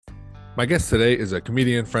My guest today is a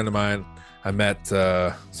comedian friend of mine. I met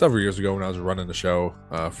several years ago when I was running the show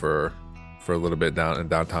for a little bit down in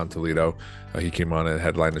downtown Toledo. He came on and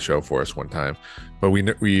headlined the show for us one time. But we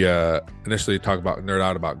initially nerd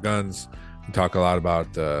out about guns. We talk a lot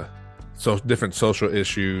about different social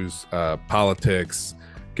issues, politics,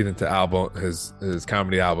 get into his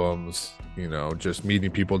comedy albums. Just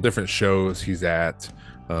meeting people, different shows he's at,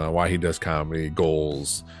 why he does comedy,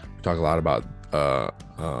 goals. We talk a lot about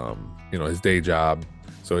his day job.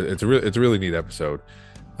 So it's a really neat episode.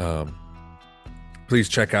 Please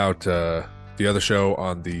check out the other show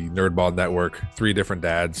on the Nerdball Network, Three Different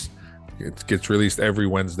Dads. It gets released every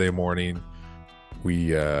Wednesday morning.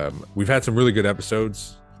 We've had some really good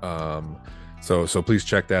episodes. So please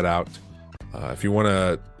check that out. If you want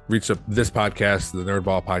to reach up this podcast, the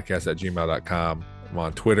Nerdball Podcast at gmail.com. I'm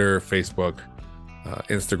on Twitter, Facebook,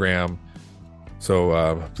 Instagram.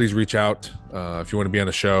 So please reach out. If you want to be on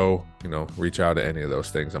the show, reach out to any of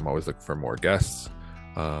those things. I'm always looking for more guests.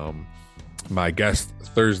 My guest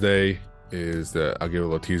Thursday I'll give a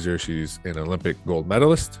little teaser. She's an Olympic gold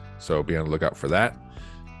medalist. So be on the lookout for that.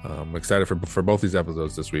 I'm excited for both these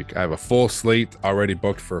episodes this week. I have a full slate already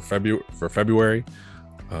booked for February.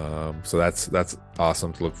 So that's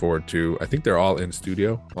awesome to look forward to. I think they're all in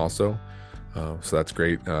studio also. So that's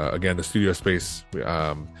great. Again, the studio space,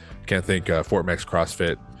 can't thank Fort Mex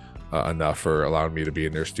CrossFit enough for allowing me to be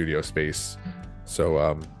in their studio space.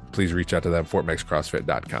 So please reach out to them,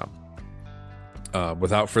 fortmexcrossfit.com.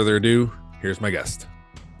 Without further ado, here's my guest.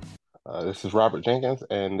 This is Robert Jenkins,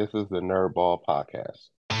 and this is the Nerdball Podcast.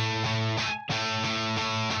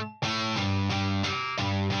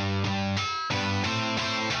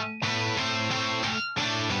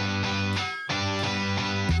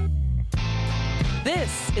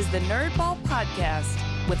 This is the Nerdball Podcast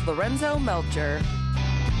with Lorenzo Melcher.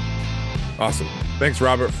 Awesome. Thanks,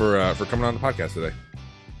 Robert, for coming on the podcast today.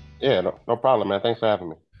 Yeah, no problem, man. Thanks for having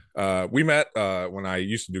me. We met when I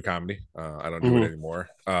used to do comedy. I don't do it anymore.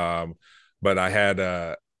 But I had,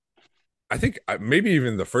 I think maybe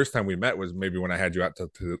even the first time we met was maybe when I had you out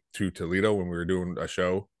to Toledo when we were doing a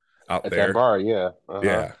show out At there. that bar, yeah.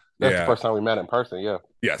 Yeah. That's the first time we met in person, yeah.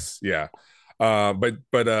 Yes, yeah. But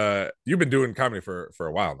you've been doing comedy for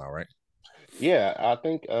a while now, right? Yeah, I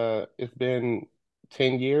think it's been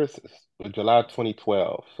 10 years, July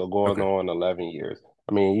 2012, so going on 11 years.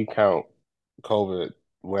 I mean, you count COVID,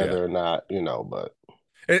 whether or not, but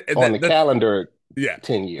on the calendar,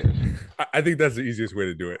 10 years. I think that's the easiest way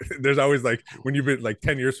to do it. There's always like when you've been like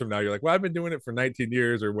 10 years from now, you're like, well, I've been doing it for 19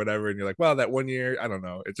 years or whatever. And you're like, well, that 1 year, I don't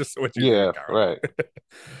know. It's just what you think. Yeah, right.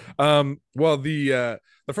 Well, the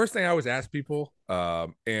first thing I always ask people,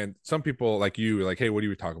 and some people like you, like, hey, what do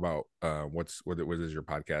you talk about? What is your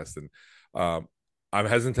podcast? And I'm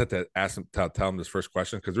hesitant to ask them tell them this first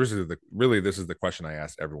question because this is the question I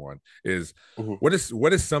ask everyone is what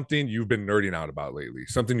is something you've been nerding out about lately?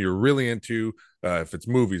 Something you're really into, if it's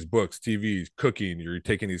movies, books, TVs, cooking, you're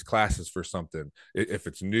taking these classes for something. If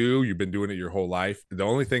it's new, you've been doing it your whole life. The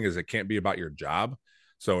only thing is it can't be about your job.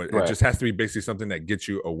 So it just has to be basically something that gets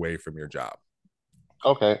you away from your job.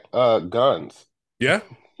 Okay. Guns. Yeah.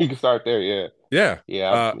 You can start there. Yeah. Yeah.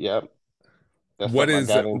 Yeah. That's what is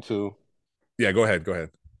I got into. Yeah, go ahead.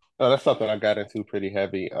 That's something I got into pretty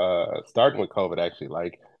heavy. Starting with COVID, actually.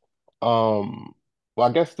 Well,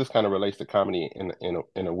 I guess this kind of relates to comedy in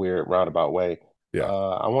a weird roundabout way. Yeah.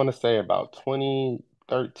 I want to say about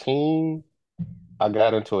 2013, I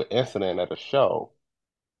got into an incident at a show.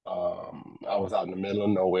 I was out in the middle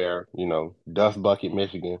of nowhere, Dust Bucket,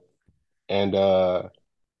 Michigan, and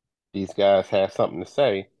these guys had something to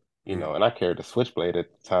say, and I carried a switchblade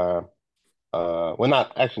at the time. Well,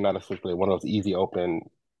 not a switchblade, one of those easy open,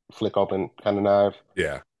 flick open kind of knives.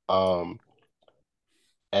 Yeah. And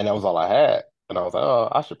that was all I had. And I was like, oh,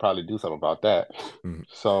 I should probably do something about that.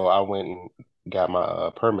 So I went and got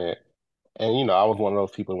my permit. And, I was one of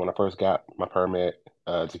those people when I first got my permit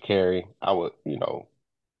to carry, I would,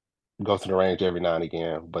 go to the range every now and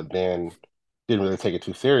again, but then didn't really take it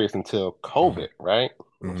too serious until COVID, right?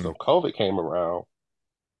 So COVID came around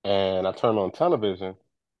and I turned on television.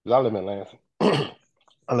 I live in Lansing. I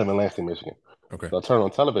live in Lansing, Michigan. Okay. So I turn on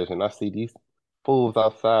television and I see these fools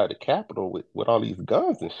outside the Capitol with all these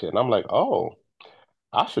guns and shit. And I'm like, oh,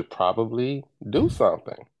 I should probably do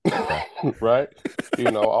something. Right?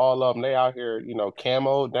 All of them, they out here,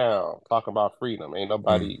 camo down, talking about freedom. Ain't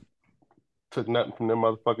nobody took nothing from them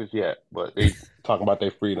motherfuckers yet, but they talking about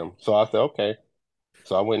their freedom. So I said, okay.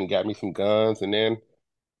 So I went and got me some guns and then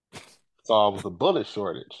saw it was a bullet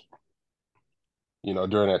shortage.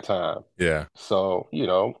 During that time. Yeah. So,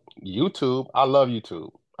 YouTube, I love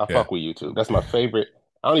YouTube. I fuck with YouTube. That's my favorite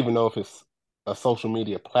I don't even know if it's a social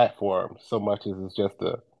media platform so much as it's just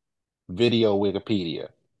a video Wikipedia.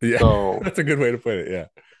 Yeah, So that's a good way to put it. Yeah.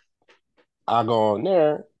 I go on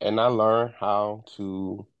there and I learn how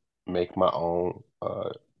to make my own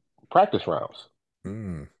practice rounds.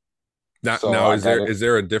 Mm. Now, So now I is got there it. is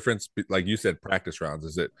there a difference? Like you said, practice rounds.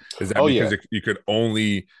 Is that Oh because yeah. you could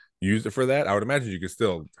only use it for that? I would imagine you could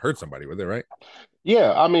still hurt somebody with it, right?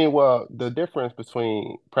 Yeah, I mean, well, the difference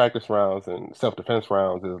between practice rounds and self-defense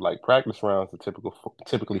rounds is like practice rounds are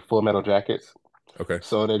typically full metal jackets. Okay.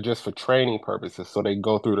 So they're just for training purposes. So they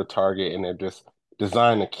go through the target and they're just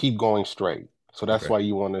designed to keep going straight. So that's Okay. why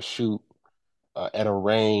you want to shoot at a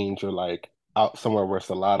range or like out somewhere where it's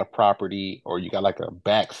a lot of property or you got like a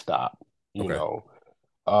backstop, you Okay. know.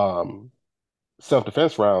 Um,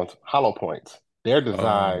 Self-defense rounds, hollow points, they're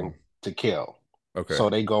designed Um. to kill. Okay. So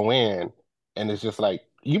they go in and it's just like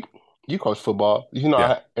you coach football. You know Yeah.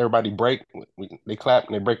 how everybody break, they clap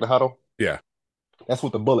and they break the huddle? Yeah. That's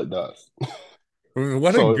what the bullet does.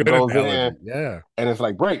 What a So it good goes in analogy. Yeah. and it's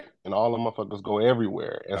like break, and all the motherfuckers go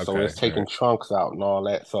everywhere, and so Okay. it's All taking right. chunks out and all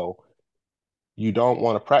that. So you don't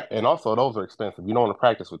want to practice, and also those are expensive. You don't want to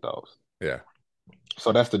practice with those. Yeah.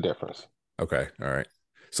 So that's the difference. Okay. All right.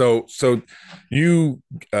 So you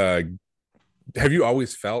uh have you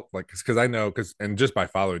always felt like because I know because and just by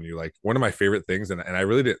following you, like one of my favorite things, and I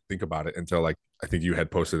really didn't think about it until like I think you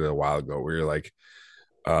had posted it a while ago where you're like,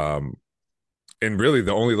 um, and really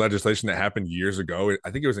the only legislation that happened years ago,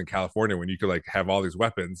 I think it was in California when you could like have all these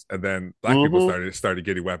weapons, and then black people Hmm. started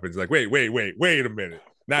getting weapons. Like, wait a minute,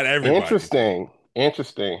 not everybody.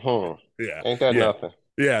 Interesting. Yeah, Ain't that yeah, nothing?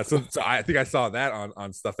 yeah. So I think I saw that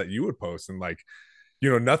on stuff that you would post, and like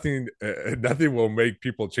nothing nothing will make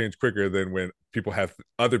people change quicker than when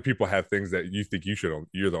other people have things that you think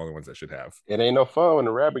you're the only ones that should have. It ain't no fun when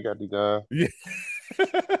the rabbit got the gun. Yeah.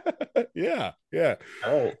 Yeah, yeah.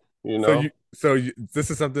 All right, you So know. this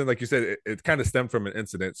is something like you said, it kind of stemmed from an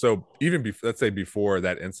incident. So even let's say before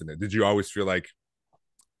that incident, did you always feel like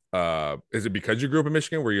is it because you grew up in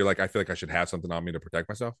Michigan where you're like, I feel like I should have something on me to protect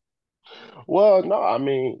myself? Well, no, I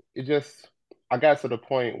mean, it just I got to the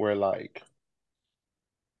point where like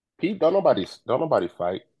Pete, don't nobody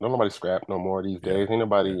fight, don't nobody scrap no more these Yeah, days. Ain't yeah,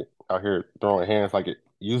 nobody out here throwing hands like it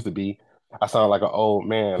used to be. I sound like an old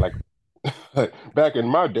man, like back in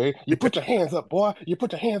my day. You put your hands up, boy. You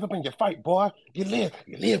put your hands up and you fight, boy. You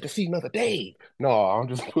live to see another day. No, I'm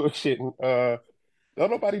just bullshitting.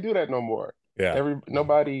 Don't nobody do that no more. yeah,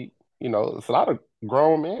 Nobody, it's a lot of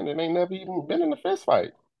grown men that ain't never even been in a fist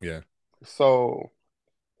fight. yeah. So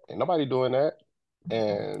ain't nobody doing that.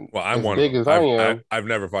 And Well, I'm as one of big them. as I am, I've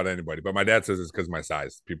never fought anybody, but my dad says it's because of my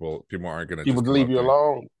size. People aren't gonna people just to come leave up you to me.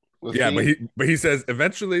 alone. We'll Yeah, see. but he says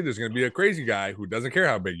eventually there's gonna be a crazy guy who doesn't care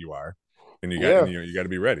how big you are, and Yeah. you got to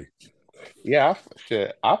be ready. Yeah,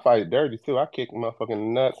 shit. I fight dirty too. I kick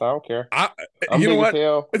motherfucking nuts. I don't care. I, I'm you know big as what?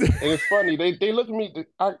 hell. And it's funny. They look at me.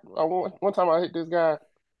 One time I hit this guy,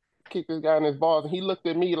 kicked this guy in his balls, and he looked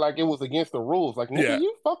at me like it was against the rules. Like, nigga, Yeah,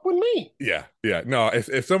 you fuck with me. yeah. No,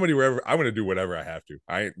 if somebody were ever, I'm gonna do whatever I have to.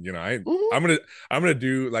 Hmm. I'm gonna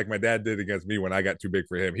do like my dad did against me when I got too big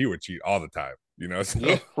for him. He would cheat all the time. Yeah,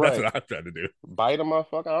 So that's right. what I'm trying to do. Bite a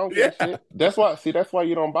motherfucker. I don't give a Yeah, shit. That's why. See, that's why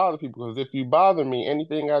you don't bother people. Because if you bother me,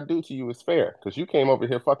 anything I do to you is fair. Because you came over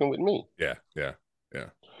here fucking with me. yeah, yeah, yeah,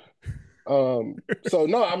 So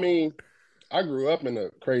no, I mean, I grew up in a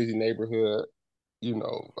crazy neighborhood. You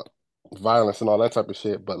know, violence and all that type of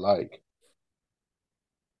shit. But like,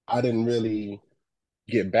 I didn't really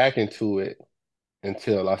get back into it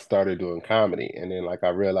until I started doing comedy. And then like I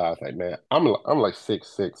realized like, man, I'm like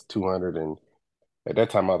 6'6", 200, and at that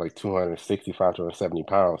time I was like 265, 270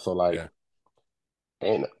 pounds. So like, yeah,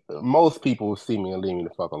 and most people will see me and leave me the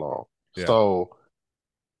fuck alone. yeah. So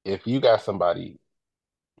if you got somebody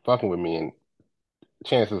fucking with me, and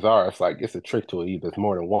chances are it's like it's a trick to it. Either it's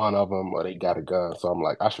more than one of them or they got a gun. So I'm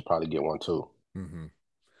like, I should probably get one too. Hmm.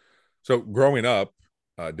 So growing up,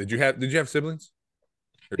 did you have siblings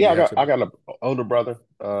or do Yeah, you I have got I siblings? got an older brother.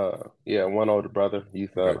 Yeah, one older brother. He's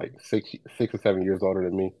Okay. like 6 or 7 years older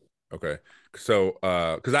than me. Okay. So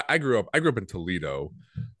because I grew up in Toledo.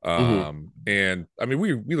 Hmm. And I mean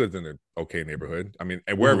we lived in an okay neighborhood. I mean,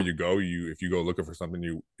 and wherever Hmm. you go, if you go looking for something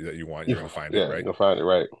that you want, you're gonna find it, Yeah, right? you'll find it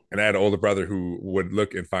right. And I had an older brother who would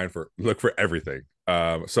look for everything.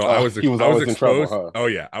 So I was He was I was always in trouble, exposed. huh? Oh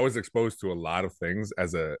yeah, I was exposed to a lot of things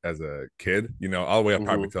as a kid. All the way up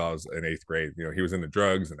probably Hmm. till I was in eighth grade. He was into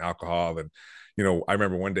drugs and alcohol, and I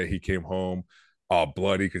remember one day he came home all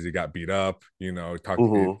bloody because he got beat up.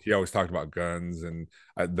 Hmm. He always talked about guns, and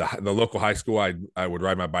the local high school I would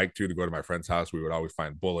ride my bike to go to my friend's house. We would always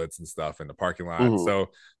find bullets and stuff in the parking lot. Hmm. So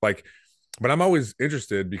like but I'm always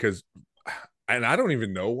interested because, and I don't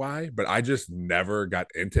even know why, but I just never got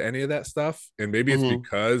into any of that stuff. And maybe it's Hmm.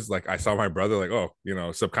 because like I saw my brother like,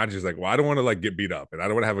 oh, subconscious like, well, I don't want to like get beat up, and I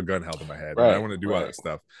don't want to have a gun held to my head, and I don't Right, want to do all right. that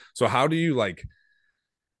stuff. So how do you like?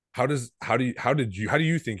 How do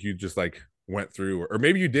you think you just like went through, or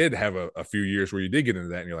maybe you did have a few years where you did get into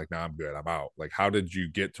that, and you're like, nah, I'm good, I'm out. Like, how did you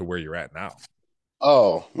get to where you're at now?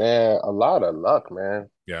 Oh man, a lot of luck, man.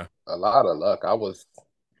 Yeah. A lot of luck.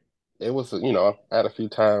 It was, I had a few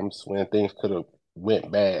times when things could have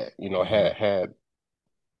went bad, Mm-hmm.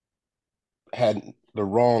 had the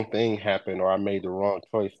wrong thing happen or I made the wrong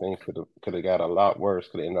choice, things could have got a lot worse,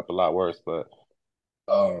 could have ended up a lot worse. But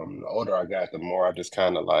the older I got, the more I just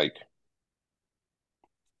kind of like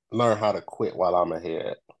learn how to quit while I'm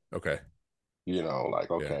ahead. Okay. Like,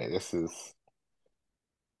 Yeah. okay, this is,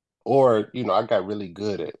 or, I got really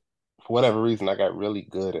good at, for whatever reason, I got really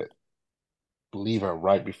good at leaving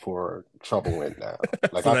right before trouble went down.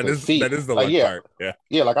 Like So I that could is see, that is the like, luck yeah, part. Yeah.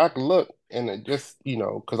 yeah, like I could look and it just,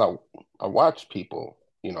 because I watch people.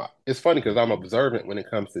 It's funny because I'm observant when it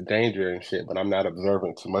comes to danger and shit, but I'm not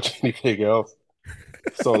observant to much anything else.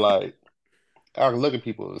 So like I can look at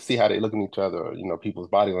people, see how they look at each other, people's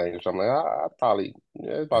body language. I'm like, I probably,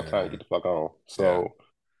 yeah, it's about time to Yeah. get the fuck on. Yeah. So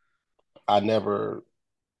I never,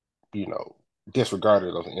 you know,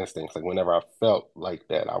 disregarded those instincts. Like whenever I felt like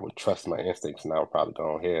that, I would trust my instincts and I would probably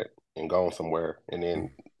go ahead and go somewhere. And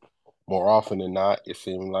then more often than not, it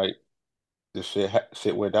seemed like this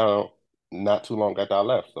shit went down not too long after I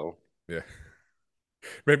left. So Yeah.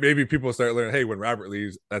 Maybe people start learning, hey, when Robert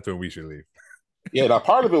leaves, that's when we should leave. yeah, now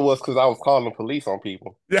part of it was because I was calling the police on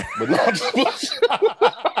people, Yeah. but not just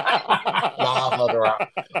nah, I'm fucking around.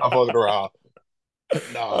 I'm fucking around.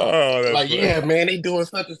 No, Oh, that's like funny. yeah, man, they doing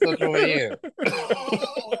such and such over here.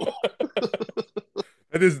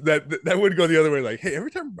 That would go the other way. Like, hey,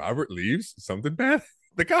 every time Robert leaves, something bad,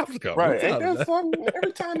 the cops come. Right? What's Ain't up? that something?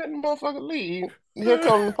 Every time that motherfucker leave, here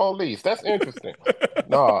come the police. That's interesting.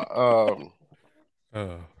 No,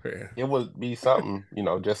 Oh man. it would be something,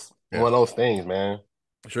 just Yeah. one of those things, man.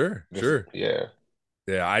 Sure. Just Sure. yeah.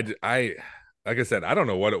 Yeah. Like I said, I don't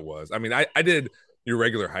know what it was. I mean, I did your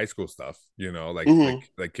regular high school stuff, like Hmm.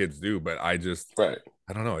 kids do, but Right.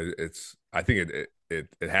 I don't know. I think it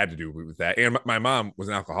had to do with that. And my mom was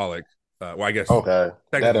an alcoholic. Well, I guess Okay.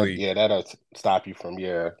 technically, That'll stop you from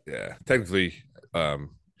yeah, technically,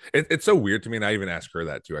 um, it's so weird to me. And I even asked her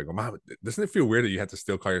that too. I go, Mom, doesn't it feel weird that you have to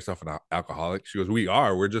still call yourself an alcoholic? She goes, We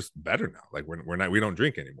are. We're just better now. Like we're not. We don't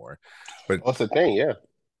drink anymore. But What's the thing? Yeah.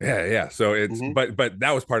 yeah, yeah. So Hmm. but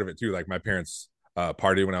that was part of it too. Like my parents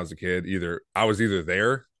party when I was a kid. I was either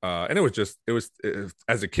there, and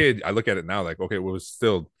as a kid, I look at it now like, okay, well, it was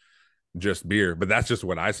still just beer, but that's just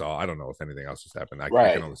what I saw. I don't know if anything else just happened. Right. I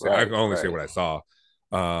Right. can only say Right. what I saw.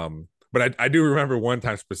 But I do remember one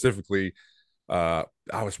time specifically, I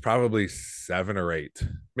was probably 7 or 8,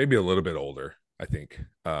 maybe a little bit older. I think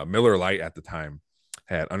Miller Lite at the time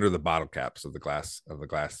had under the bottle caps of the glass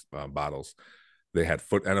bottles, they had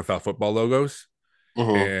NFL football logos, Hmm.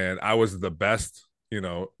 and I was the best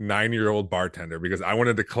 9-year-old bartender because I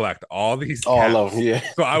wanted to collect all these All of them. caps.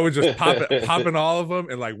 Yeah. So I was just popping all of them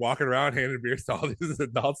and like walking around handing beers to all these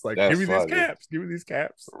adults, like, give That's me these funny. caps, give me these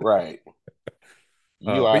caps. Right. You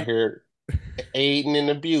But out here aiding and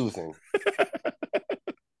abusing.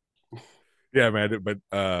 yeah, man. But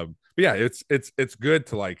yeah, it's good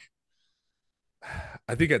to like.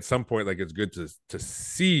 I think at some point, like it's good to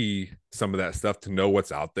see some of that stuff to know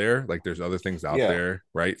what's out there. Like there's other things out Yeah. there,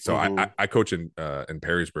 right? So Hmm. I coach in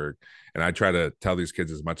Perrysburg, and I try to tell these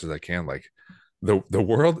kids as much as I can, like the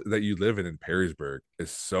world that you live in Perrysburg is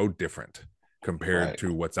so different compared Right.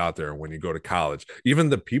 to what's out there when you go to college. Even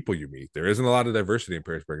the people you meet, there isn't a lot of diversity in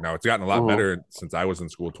Perrysburg. Now it's gotten a lot Hmm. better since I was in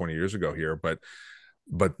school 20 years ago here, but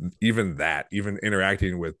even that, even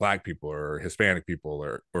interacting with Black people or Hispanic people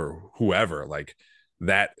or whoever, like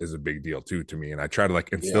that is a big deal too to me. And I try to like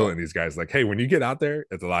instill Yeah. in these guys, like, hey, when you get out there,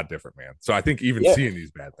 it's a lot different, man. So I think even Yeah. seeing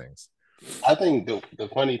these bad things. I think the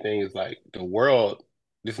funny thing is like the world,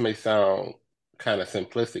 this may sound kind of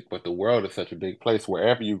simplistic, but the world is such a big place.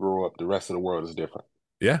 Wherever you grow up, the rest of the world is different.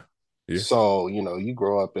 Yeah. Yeah. So, you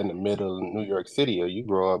grow up in the middle of New York City or you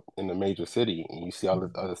grow up in a major city and you see all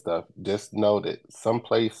this other stuff. Just know that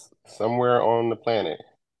someplace, somewhere on the planet,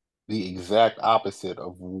 the exact opposite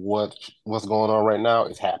of what's going on right now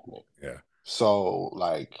is happening. Yeah. So,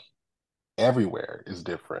 like everywhere is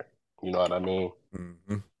different. You know what I mean?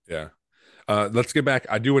 Mm-hmm. Yeah. Let's get back.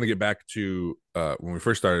 I do want to get back to when we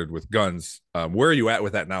first started with guns. Where are you at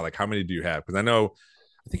with that now? Like, how many do you have? Because I know,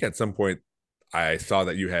 I think at some point I saw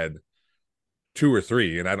that you had 2 or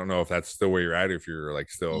 3, and I don't know if that's still where you're at, if you're like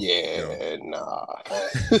still, Yeah, nah.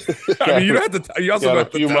 I mean, you don't have to. You also Got don't a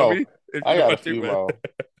have to few tell more. me if you I don't got a want to. few But more.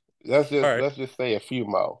 Let's all just right, let's just say a few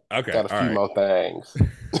more. okay, Got a all few right. more things.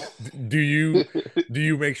 Do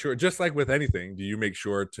you make sure, just like with anything, do you make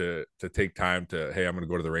sure to take time to, hey, I'm going to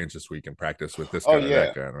go to the range this week and practice with this Oh gun or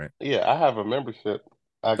that yeah. gun, right? Yeah, I have a membership.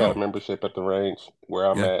 I got a Oh, membership at the range where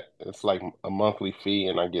I'm yeah. at. It's like a monthly fee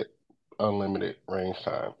and I get unlimited range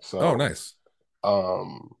time. Oh, So, nice.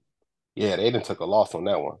 um, yeah, they didn't took a loss on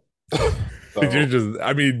that one. You're So, just,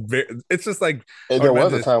 I mean, it's just like, and I would there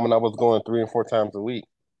was a imagine it's, time when I was going 3 and 4 times a week.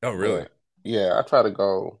 oh, really? But yeah, I try to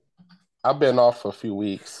go. I've been off for a few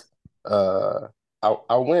weeks. Uh,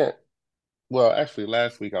 I went, well, actually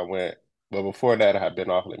last week I went, but before that I had been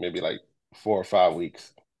off like maybe like 4 or 5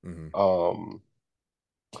 weeks. Hmm. Um,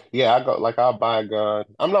 yeah, I go like I'll buy a gun.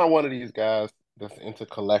 I'm not one of these guys that's into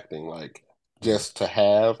collecting, like Hmm. just to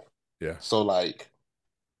have. Yeah. So like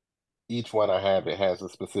each one I have, it has a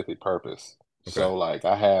specific purpose. Okay. So like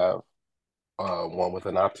I have one with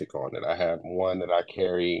an optic on it. I have one that I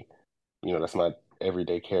carry, that's my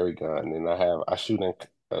everyday carry gun, and I shoot in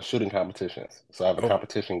shooting competitions. So I have a Oh,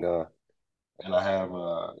 competition gun, and I have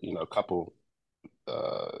a couple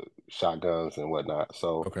uh shotguns and whatnot.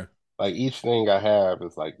 So okay. like each thing I have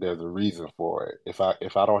is like there's a reason for it. If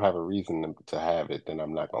I don't have a reason to have it, then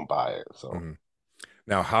I'm not gonna buy it. So Hmm.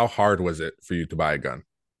 Now, how hard was it for you to buy a gun?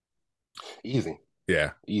 easy,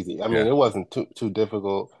 Yeah. easy. I mean, Yeah. it wasn't too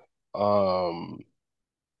difficult. Um,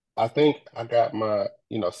 I think I got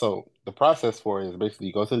so the process for it is basically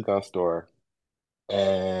you go to the gun store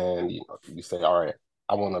and you say, all right,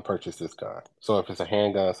 I want to purchase this gun. So if it's a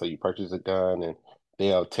handgun, so you purchase a gun and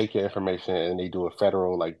they'll take your information and they do a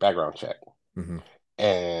federal like background check. Hmm.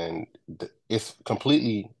 And it's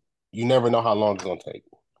completely, you never know how long it's gonna take.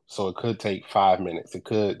 So it could take 5 minutes.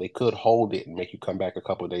 They could hold it and make you come back a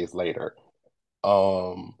couple of days later.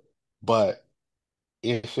 Um, but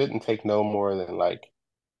it shouldn't take no more than like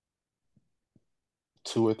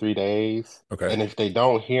 2 or 3 days. Okay. And if they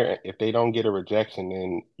don't get a rejection,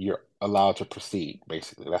 then you're allowed to proceed.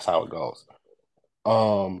 Basically, that's how it goes.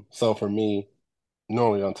 So for me,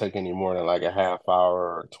 normally don't take any more than like a half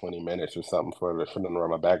hour or 20 minutes or something for them to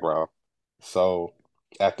run my background. So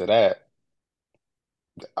after that,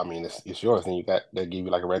 I mean, it's yours, and they give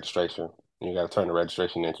you like a registration. And you got to turn the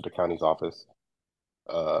registration into the county's office,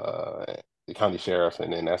 uh, the county sheriff,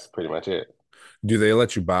 and then that's pretty much it. Do they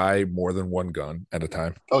let you buy more than one gun at a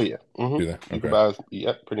time? Oh yeah, Do they? you can Okay. buy,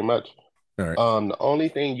 yep, pretty much. All right. The only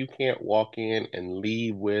thing you can't walk in and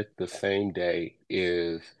leave with the same day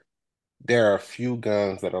is there are a few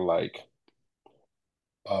guns that are like,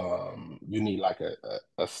 you need like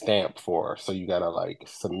a stamp for, so you gotta like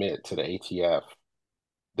submit to the ATF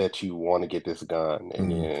that you want to get this gun,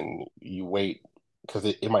 and Hmm. then you wait because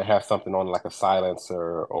it might have something on like a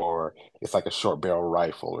silencer or it's like a short barrel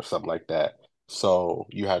rifle or something like that. So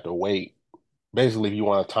you have to wait. Basically, if you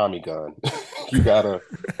want a Tommy gun, you gotta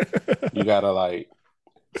you gotta like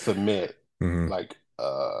submit Hmm. like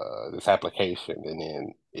this application, and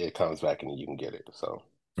then it comes back and then you can get it. So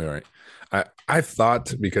All right. I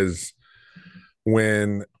thought, because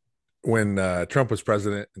when Trump was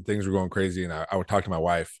president and things were going crazy, and I would talk to my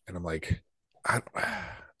wife, and I'm like, I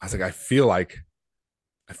was like, I feel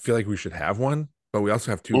like we should have one, but we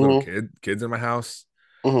also have two little hmm kids in my house.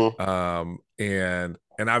 hmm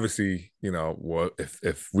And obviously, well,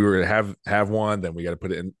 if we were to have one, then we got to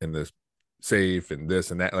put it in this safe and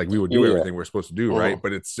this and that. Like, we would do yeah everything we're supposed to do, hmm right?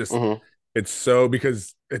 But it's just, hmm it's so,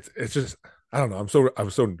 because it's just, I don't know. I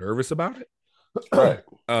was so nervous about it. right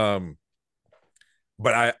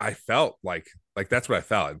But I felt like that's what I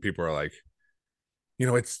felt, and people are like,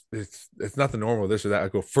 it's nothing normal, this or that. I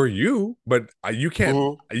go, for you, but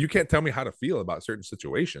hmm you can't tell me how to feel about certain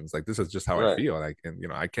situations. Like, this is just how I right feel, and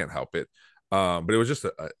I can't help it. But it was just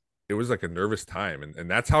it was like a nervous time, and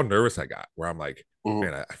that's how nervous I got. Where I'm like, hmm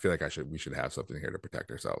man, I feel like we should have something here to protect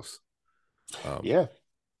ourselves. Um, yeah.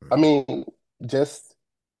 I mean, just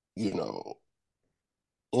you know,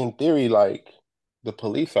 in theory, like the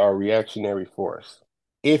police are a reactionary force.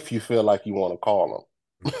 If you feel like you want to call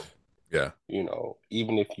them, yeah,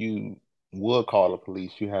 even if you would call the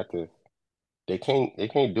police, you have to. They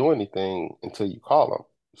can't do anything until you call them.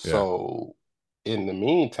 yeah, So in the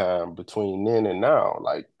meantime, between then and now,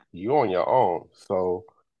 like you're on your own. So,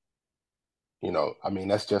 I mean,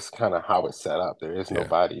 that's just kind of how it's set up. There is yeah.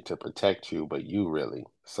 nobody to protect you but you really.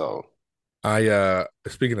 So, I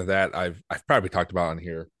speaking of that, I've probably talked about on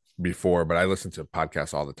here before, but I listen to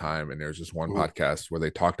podcasts all the time, and there's this one mhm. podcast where they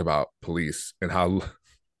talked about police and how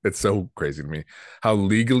it's so crazy to me how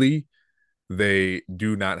legally they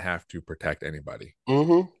do not have to protect anybody,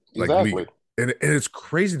 like Exactly. and it's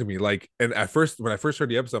crazy to me. Like, and at first, when I first heard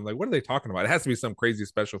the episode, I'm like, what are they talking about? It has to be some crazy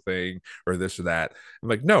special thing or this or that. I'm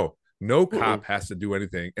like, no Mm-mm. cop has to do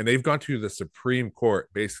anything. And they've gone to the Supreme Court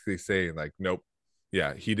basically saying, like, nope,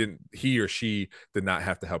 yeah, he or she did not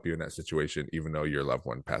have to help you in that situation, even though your loved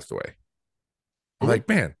one passed away. I'm Mhm. like,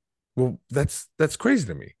 man, well, that's crazy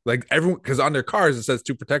to me. Like, everyone, because on their cars it says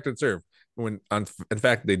to protect and serve, when in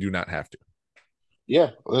fact they do not have to.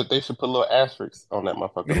 Yeah, well, they should put a little asterisk on that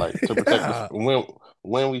motherfucker, like to protect us Yeah,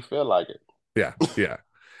 when we feel like it. yeah.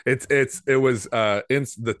 It was in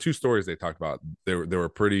the two stories they talked about. They were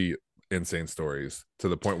pretty insane stories to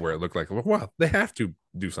the point where it looked like, well, they have to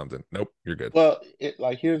do something. Nope, you're good. Well, it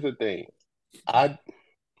like here's the thing. I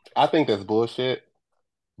I think that's bullshit,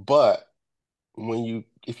 but when you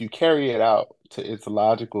if you carry it out to its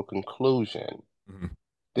logical conclusion, Mhm.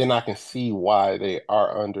 then I can see why they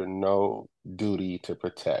are under no duty to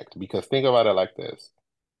protect. Because think about it like this.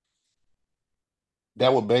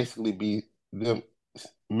 That would basically be them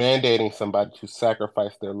mandating somebody to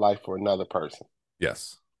sacrifice their life for another person.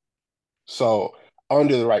 Yes. So,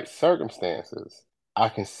 under the right circumstances, I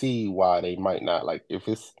can see why they might not like if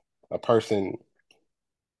it's a person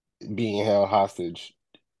being held hostage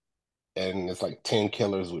and it's like 10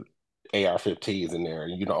 killers with AR-15s in there,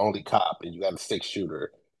 and you're the only cop and you got a six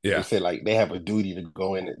shooter. They Yeah. say like they have a duty to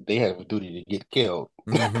go in, they have a duty to get killed,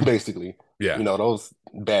 Hmm. basically. Yeah. Those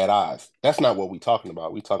bad eyes. That's not what we're talking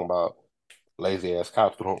about. We're talking about lazy ass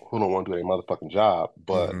cops who don't want to do their motherfucking job.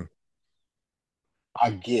 But Hmm.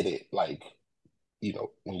 I get it. Like,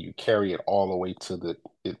 when you carry it all the way to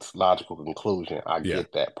its logical conclusion, I Yeah.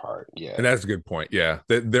 get that part. Yeah. And that's a good point. Yeah.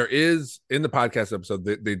 There is in the podcast episode,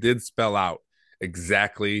 they did spell out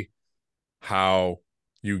exactly how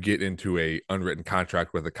you get into a unwritten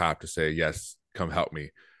contract with a cop to say, yes, come help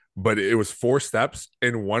me. But it was 4 steps.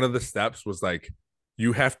 And one of the steps was like,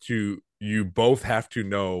 you both have to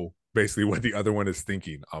know basically what the other one is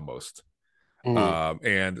thinking almost. Mhm.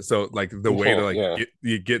 And so like the You way to can't. like Yeah.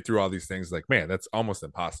 you get through all these things, like, man, that's almost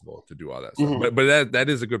impossible to do all that stuff. Mhm. But that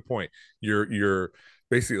is a good point. You're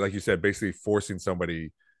basically, like you said, basically forcing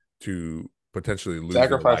somebody to potentially lose their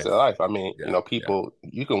Sacrifice their life. life. I mean, Yeah, yeah. people,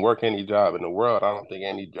 you can work any job in the world. I don't think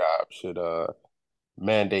any job should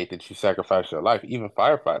mandate that you sacrifice your life, even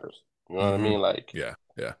firefighters. You know what I Mm-hmm. mean? Like, Yeah,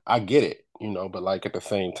 yeah. I get it, but like at the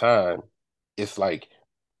same time, it's like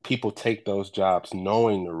people take those jobs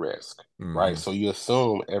knowing the risk, right? Mm-hmm. So you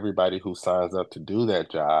assume everybody who signs up to do that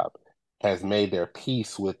job has made their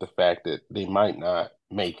peace with the fact that they might not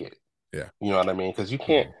make it. Yeah. You know what I mean? Because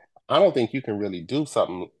Mm-hmm. I don't think you can really do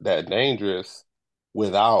something that dangerous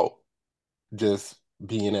without just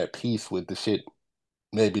being at peace with the shit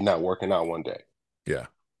maybe not working out one day. Yeah.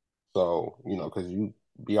 So, because you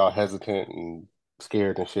be all hesitant and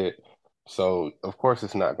scared and shit. So, of course,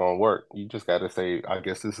 it's not going to work. You just got to say, I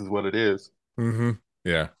guess this is what it is. Mm-hmm.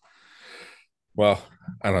 Yeah. Well,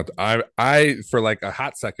 I don't know. I for like a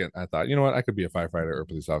hot second, I thought, you know what, I could be a firefighter or a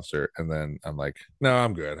police officer, and then I'm like, no,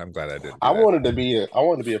 I'm good. I'm glad I didn't do that. I wanted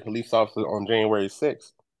to be a police officer on January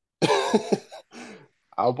 6th.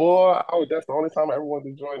 Oh boy, that's the only time I ever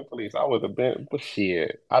wanted to join the police. I would have been, but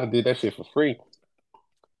shit, I'd have did that shit for free.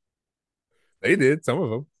 They did, some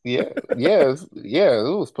of Yeah, yeah, it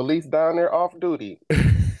was police down there off duty,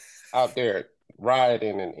 them. out there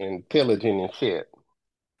rioting and pillaging and shit.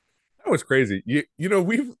 That was crazy. You know,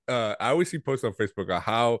 we've I always see posts on Facebook on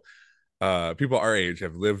how people our age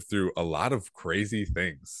have lived through a lot of crazy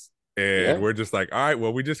things. And Yeah, we're just like, all right,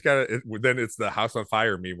 well, we just gotta then it's the house on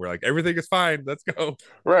fire meme. We're like, everything is fine, let's go.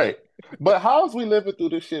 right. But how's we living through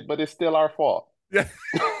this shit, but it's still our fault? Yeah.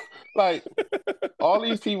 Like, all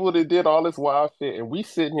these people that did all this wild shit, and we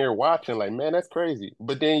sitting here watching, like, man, that's crazy.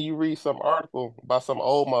 But then you read some article by some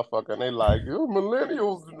old motherfucker, and they like, you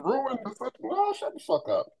millennials ruined the such. No, shut the fuck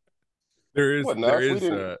up. Wasn't There us. We is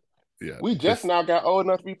didn't. yeah, We just just now got old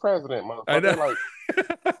enough to be president, I know.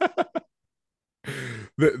 motherfucker.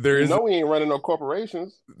 Like, There is we ain't running no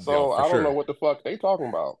corporations, yeah, so for I don't know sure. what the fuck they talking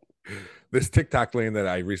about. This TikTok lane that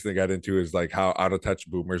I recently got into is like how out of touch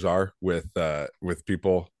boomers are with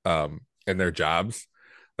people and their jobs.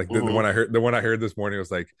 Like Hmm. the one I heard this morning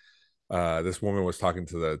was like this woman was talking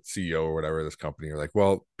to the CEO or whatever of this company. You're like,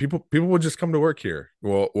 well, people would just come to work here.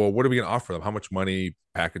 Well, what are we gonna offer them? How much money,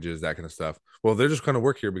 packages, that kind of stuff? Well, they're just gonna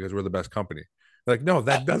work here because we're the best company. Like, no,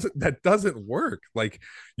 that doesn't work. Like,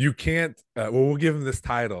 you can't. Well, we'll give them this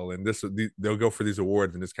title and they'll go for these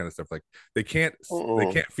awards and this kind of stuff. Like, they can't they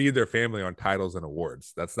Mm-mm. can't feed their family on titles and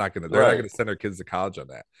awards. That's not gonna. They're not Right. gonna send their kids to college on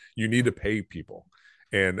that. You need to pay people,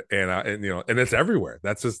 and it's everywhere.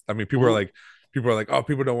 That's just. I mean, people are Hmm. like, people are like, oh,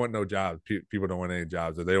 people don't want no jobs. People don't want any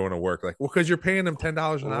jobs, or they don't want to work. Like, well, because you're paying them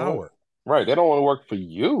 $10 an Right. hour. Right. They don't want to work for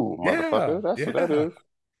you, Yeah, motherfucker. That's what that yeah. is.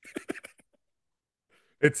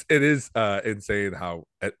 It is insane how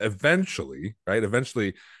eventually, right?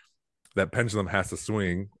 Eventually, that pendulum has to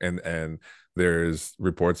swing, and there's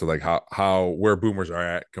reports of like how where boomers are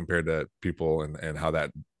at compared to people, and how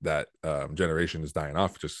that generation is dying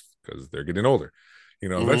off just because they're getting older.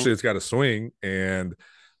 Hmm. Eventually it's got to swing, and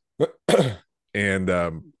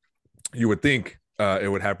you would think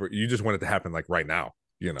it would happen. You just want it to happen like right now,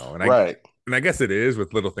 and I Right. and I guess it is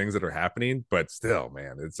with little things that are happening, but still,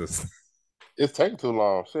 man, it's just It's taking too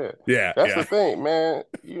long. Shit. yeah, That's the yeah. thing, man.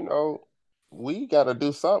 We got to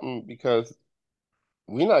do something because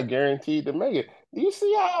we're not guaranteed to make it. Do you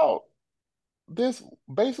see how this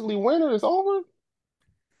basically winter is over?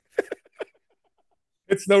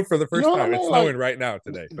 It snowed for the You first know what I time. It's mean? snowing Like right now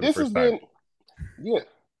today for the this has first time. been, yeah.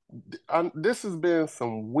 This has been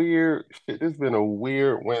some weird shit. This has been a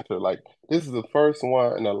weird winter. Like this is the first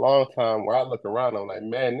one in a long time where I look around. I'm like,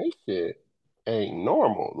 man, this shit ain't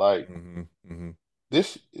normal. Like Hmm, hmm.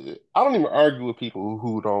 this, I don't even argue with people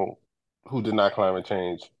who deny climate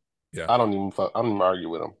change. Yeah. I don't even argue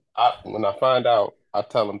with them. When I find out, I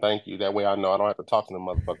tell them thank you. That way I know I don't have to talk to them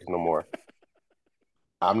motherfuckers no more.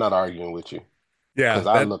 I'm not arguing with you Yeah, because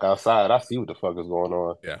I that look outside, I see what the fuck is going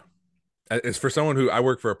on. yeah. It's for someone who I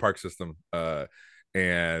work for a park system,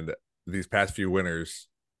 and these past few winters,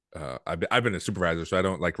 I've been a supervisor, so I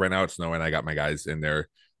don't like right now it's snowing. I got my guys in there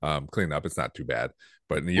cleaning up. It's not too bad,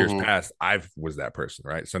 but in the years Hmm. past, I was that person,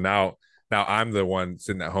 right? So now I'm the one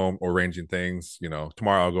sitting at home arranging things.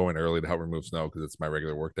 Tomorrow I'll go in early to help remove snow because it's my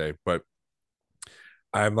regular work day. But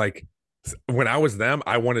I'm like, when I was them,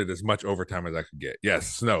 I wanted as much overtime as I could get. Yes,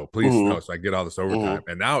 snow, please Hmm. snow, so I get all this overtime. Hmm.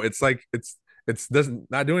 And now it's like it's doesn't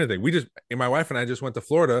not do anything. My wife and I just went to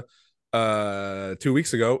Florida 2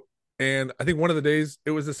 weeks ago, and I think one of the days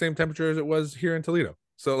it was the same temperature as it was here in Toledo.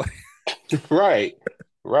 So like Right.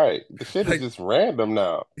 Right. The shit is like just random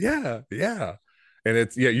now. yeah, yeah. And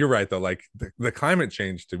it's yeah, you're right though. Like the climate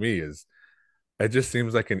change to me is it just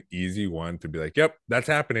seems like an easy one to be like, yep, that's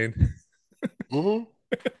happening. Hmm.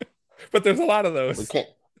 But there's a lot of But those. can't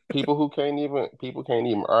people can't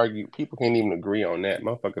even argue. People can't even agree on that.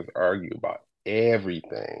 Motherfuckers argue about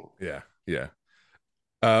everything. Yeah, yeah.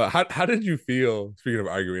 How did you feel? Speaking of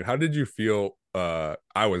arguing, how did you feel?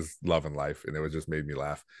 I was loving life, and it was just made me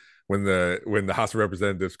laugh when the House of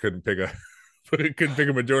Representatives couldn't pick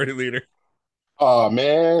a majority leader. Oh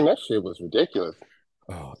man, that shit was ridiculous.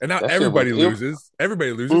 Oh, and now That shit was everybody it. loses.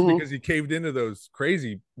 Everybody loses Hmm. because he caved into the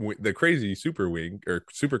crazy super wing or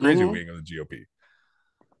super crazy Hmm. wing of the GOP.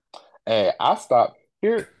 Hey, I stopped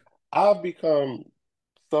here. I've become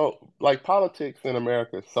so like politics in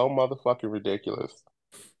America is so motherfucking ridiculous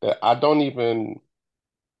that I don't even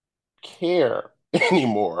care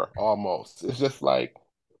anymore. Almost, it's just like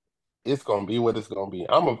it's gonna be what it's gonna be.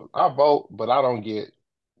 I vote, but I don't get.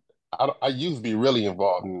 I used to be really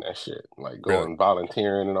involved in that shit, like Really? going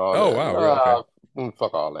volunteering and all Oh that. wow, really? Okay. Nah,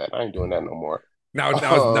 fuck all that. I ain't doing that no more. Now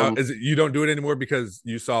Um, is it you don't do it anymore because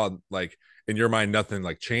you saw like in your mind nothing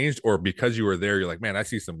like changed, or because you were there, you're like, man, I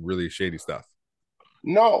see some really shady stuff.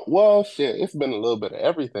 no, well, shit, it's been a little bit of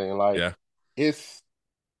everything. Like, Yeah. it's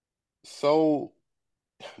so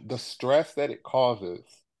the stress that it causes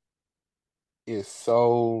is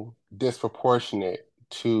so disproportionate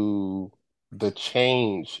to the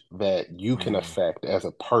change that you can Mm, affect as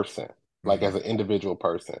a person, like hmm. as an individual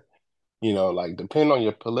person. Like depending on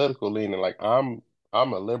your political leaning, like I'm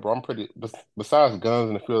a liberal. I'm pretty besides guns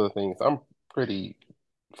and a few other things, I'm pretty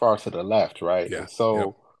far to the left, right? Yeah. And Yep.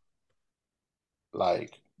 so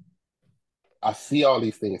like I see all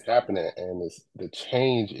these things happening and the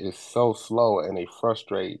change is so slow and it's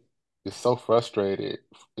so frustrated.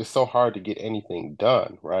 It's so hard to get anything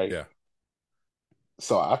done, right? Yeah.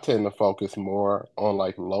 So I tend to focus more on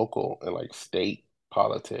like local and like state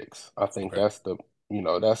politics. I think Okay. that's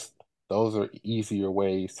that's those are easier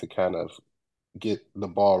ways to kind of get the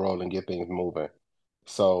ball rolling, get things moving.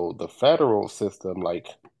 So the federal system, like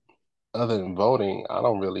other than voting, I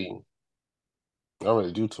don't really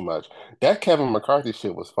do too much. That Kevin McCarthy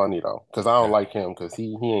shit was funny though, because I don't Yeah. like him because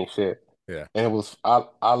he ain't shit. Yeah. And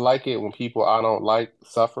I like it when people I don't like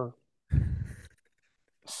suffer.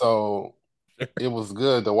 So it was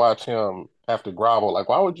good to watch him have to grovel. Like,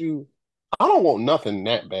 why would you? I don't want nothing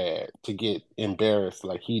that bad to get embarrassed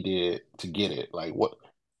like he did to get it. Like, what?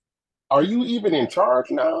 Are you even in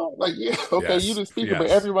charge now? Like, yeah, okay, you Yes. the speaker, but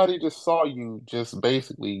Yes. everybody just saw you just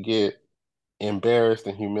basically get embarrassed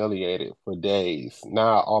and humiliated for days.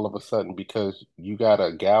 Now, all of a sudden, because you got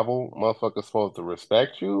a gavel, motherfucker's supposed to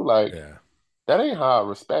respect you. Like, Yeah. That ain't how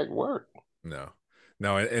respect work. No,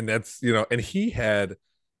 no, and that's and he had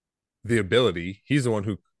the ability. He's the one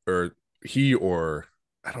who, or he, or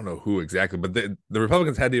I don't know who exactly, but the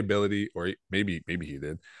Republicans had the ability, or maybe he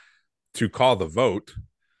did, to call the vote,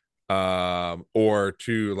 or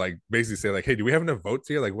to like basically say like, hey, do we have enough votes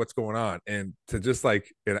here? Like, what's going on? And to just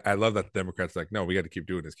like, and I love that the Democrats like, no, we got to keep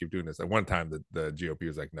doing this, keep doing this. At one time, the GOP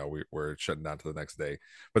was like, no, we're shutting down to the next day,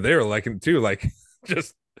 but they were liking too, like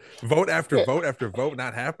just vote after Yeah. vote after vote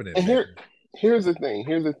not happening, And man. here's the thing.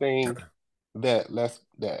 Here's the thing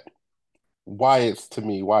that why it's to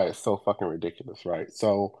me why it's so fucking ridiculous, right?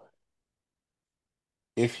 So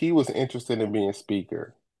if he was interested in being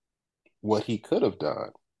speaker, what he could have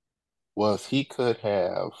done was he could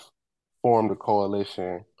have formed a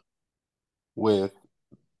coalition with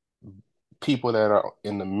people that are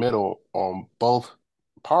in the middle on both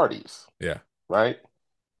parties, Yeah, right?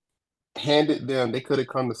 Handed them, they could have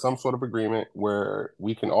come to some sort of agreement where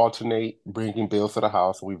we can alternate bringing bills to the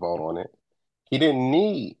House and we vote on it. He didn't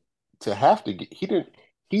need to have to get, he didn't,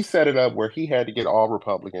 he set it up where he had to get all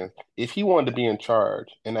Republicans. If he wanted to be in charge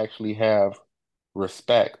and actually have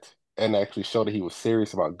respect and actually show that he was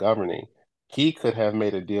serious about governing, he could have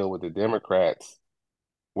made a deal with the Democrats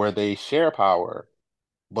where they share power,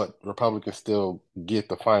 but Republicans still get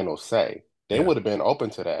the final say. They yeah. would have been open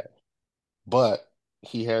to that. But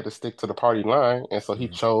he had to stick to the party line, and so he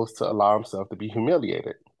Mhm. chose to allow himself to be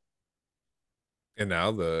humiliated. And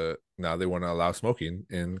now they want to allow smoking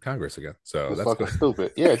in Congress again, so It's that's fucking good.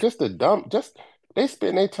 stupid. Yeah, just the dumb, just they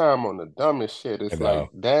spend their time on the dumbest shit. I It's like know.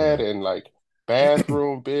 that Yeah. and like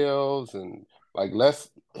bathroom bills and like less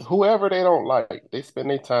whoever they don't like, they spend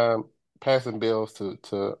their time passing bills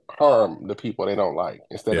to harm the people they don't like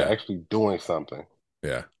instead of Yeah. actually doing something.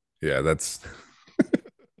 Yeah. Yeah. That's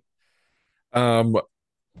um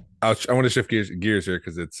I want to shift gears here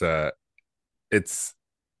because it's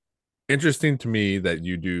interesting to me that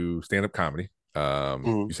you do stand-up comedy.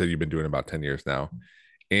 Mhm. You said you've been doing it about 10 years now.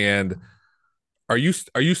 And are you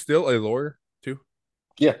still a lawyer too?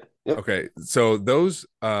 Yeah. Yep. Okay. So those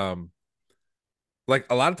like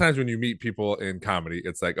a lot of times when you meet people in comedy,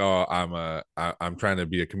 it's like, oh, I'm trying to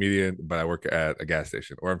be a comedian, but I work at a gas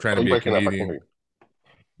station, or I'm trying Oh, to you be a breaking up? I can comedian. hear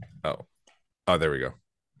Oh, oh, there we go. Is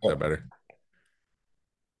that you. better?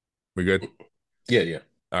 We good? Yeah. Yeah.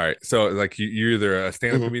 All right. So like you're either a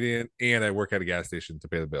stand-up Hmm. comedian and I work at a gas station to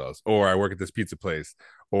pay the bills, or I work at this pizza place,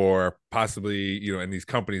 or possibly, in these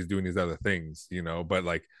companies doing these other things, but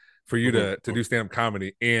like for you to Hmm. do stand-up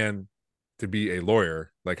comedy and to be a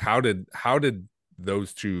lawyer, like how did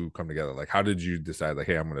those two come together? Like how did you decide like,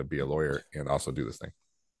 hey, I'm gonna be a lawyer and also do this thing?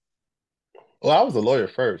 Well, I was a lawyer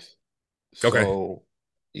first. Okay. So,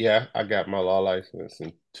 yeah, I got my law license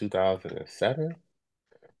in 2007. So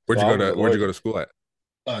Where'd you I go was to a where'd you lawyer, go to school at?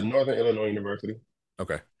 Northern Illinois University.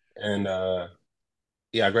 Okay. And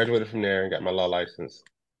yeah, I graduated from there and got my law license.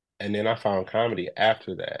 And then I found comedy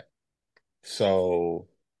after that. So,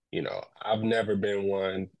 I've never been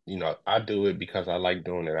one, I do it because I like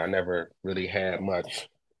doing it. I never really had much,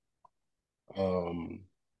 um,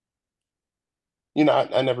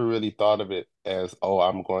 I never really thought of it as, oh,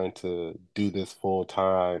 I'm going to do this full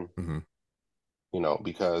time, Mm-hmm.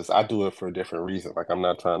 because I do it for a different reason. Like I'm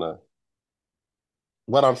not trying to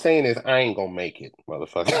what I'm saying is I ain't gonna make it,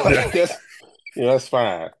 motherfucker. Yeah. Like that's that's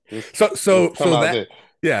fine. So Just so come so out that there.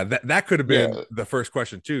 yeah, that could have been Yeah, the first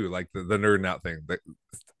question too, like the nerding out thing.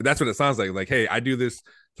 That's what it sounds like. Like, hey, I do this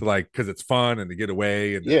to like because it's fun and to get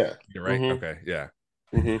away and to yeah. you're right. Hmm. Okay, yeah.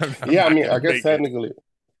 Hmm. I'm Yeah, I not mean, gonna I guess make it. technically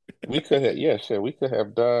we could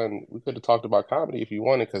have talked about comedy if you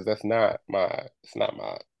wanted, because it's not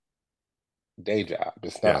my day job.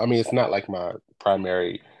 It's not, Yeah, I mean, it's not like my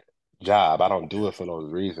primary job. I don't do it for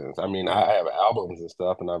those reasons. I mean, yeah, I have albums and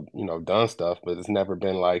stuff and I've, done stuff, but it's never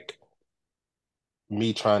been like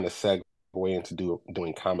me trying to segue into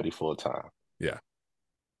doing comedy full time. yeah.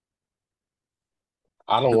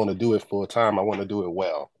 I don't want to do it full time. I want to do it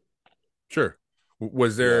well. Sure.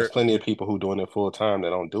 Was There's there plenty of people who doing it full time that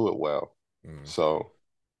don't do it well. mm, So,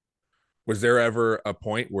 was there ever a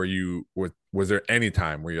point where was there any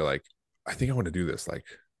time where you're like, I think I want to do this like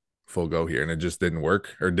full go here, and it just didn't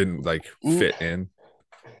work or didn't like n- fit in?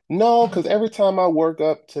 no, because every time I work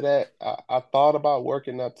up to that, I thought about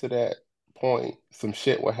working up to that point, some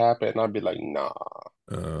shit would happen, and I'd be like, nah,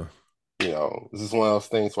 Uh, this is one of those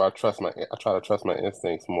things where I try to trust my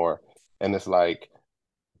instincts more. And it's like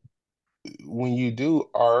when you do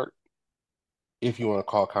art, if you want to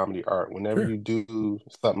call comedy art, whenever sure. you do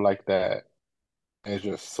something like that as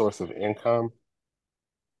your source of income,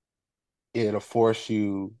 it'll force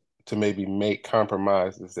you to maybe make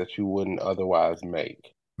compromises that you wouldn't otherwise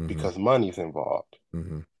make. because money's involved.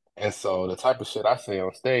 Hmm. And so the type of shit I say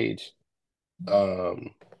on stage,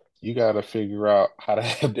 um, you got to figure out how to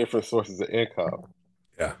have different sources of income.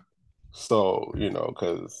 Yeah, So,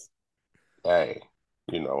 because, hey,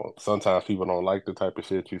 sometimes people don't like the type of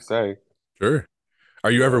shit you say. sure.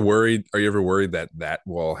 Are you ever Yeah. worried? Are you ever worried that that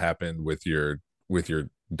will happen with your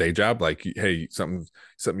day job? Like, hey, something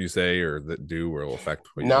you say or that do will affect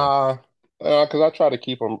what you're doing. Nah, because I try to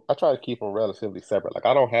keep them relatively separate. Like,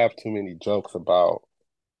 I don't have too many jokes about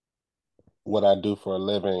what I do for a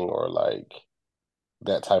living or like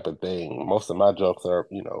that type of thing. Most of my jokes are,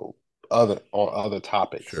 other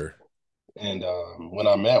topics. Sure. And when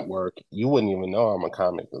I'm at work, you wouldn't even know I'm a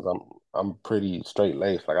comic because I'm pretty straight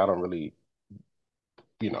laced. Like I don't really,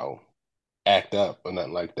 you know, act up or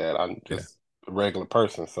nothing like that. I'm Yeah. just a regular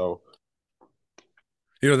person. So,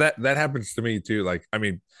 That happens to me too. Like, I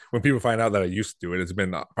mean, when people find out that I used to do it, it's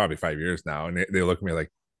been probably 5 years now, and they look at me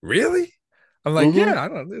like, "Really?" I'm like, hmm "Yeah, I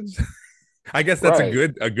don't." I guess that's right, a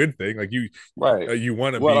good thing. Like right. you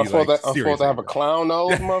want to What be like I'm supposed serious to at have your a job. clown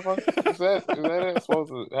nose, Yeah, motherfucker? Is that it? I'm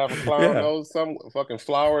supposed to have a clown yeah, nose, some fucking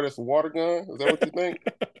flower that's a water gun? Is that what you think?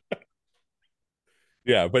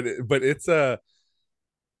 yeah. But it's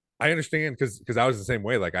I understand because I was the same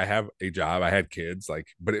way. Like I have a job, I had kids, like,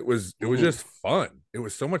 but it was hmm just fun. It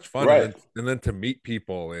was so much fun, Right. and then to meet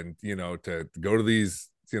people and to go to these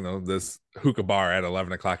this hookah bar at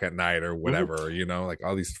 11 o'clock at night or hmm whatever, like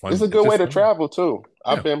all these It's fun. a It's good way just to fun. travel too.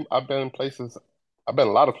 Yeah, I've been a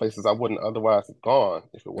lot of places I wouldn't otherwise have gone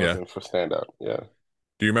if it yeah. wasn't for stand up. Yeah.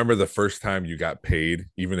 Do you remember the first time you got paid,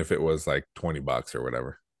 even if it was like $20 or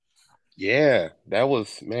whatever? Yeah, that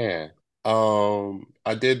was man.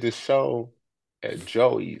 I did this show at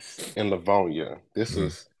Joey's in Livonia. This Mm,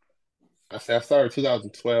 was I started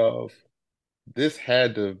 2012. This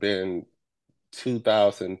had to have been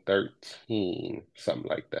 2013, something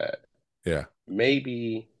like that. yeah.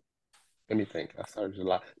 Maybe, let me think. I started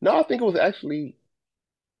July. No, I think it was actually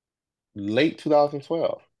late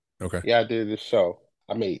 2012. Okay. Yeah, I did this show.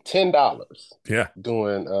 I made $10 Yeah.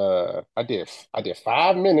 doing I did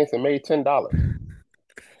 5 minutes and made $10.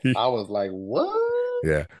 I was like, what?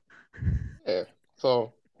 Yeah. Yeah.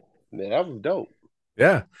 So yeah, that was dope.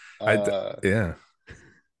 Yeah. I Uh yeah.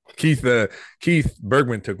 Keith Keith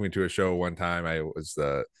Bergman took me to a show one time. I was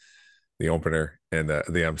the opener and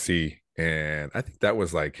the MC, and I think that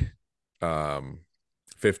was like um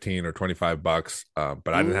 15 or $25.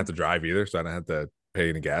 But I didn't have mhm. to drive either, so I didn't have to pay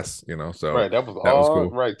any gas, so Right, that was that was all cool.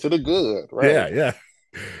 right to the good, Yeah, right. yeah.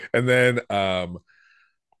 And then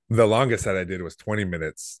the longest that I did was 20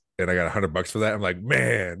 minutes and I got $100 for that. I'm like,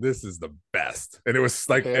 man, this is the best. And it was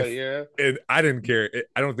like, Hell if yeah. I didn't care,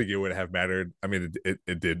 I don't think it would have mattered. I mean,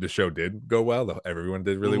 it did. The show did go well. Everyone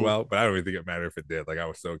did really Mhm. well, but I don't even think it mattered if it did. Like, I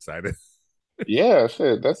was so excited. Yeah,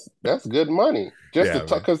 shit, that's good money. Just to Yeah,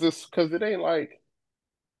 talk man. because it ain't like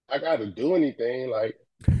I gotta do anything. Like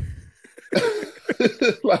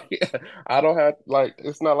like I don't have like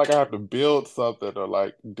it's not like I have to build something or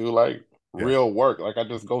like do like Yeah, real work. Like I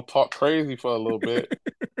just go talk crazy for a little bit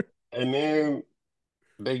and then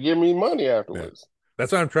they give me money yeah. afterwards.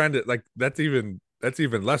 That's why I'm trying to like. That's even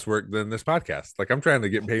less work than this podcast. Like, I'm trying to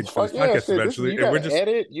get paid for Fuck this yeah, podcast shit. This eventually, you and we're gotta just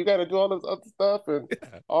edit, you gotta do all this other stuff and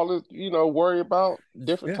yeah, all this, worry about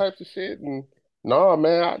different yeah. types of shit. And no,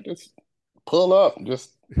 man, I just pull up,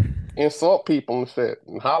 just insult people and shit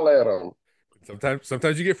and holler at them.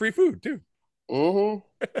 Sometimes you get free food too. Hmm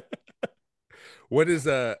What is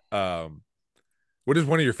what is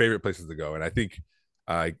one of your favorite places to go? And I think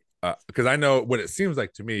I because I know what it seems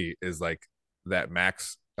like to me is like that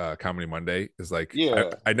Max Comedy Monday is like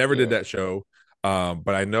Yeah, I never did yeah. that show,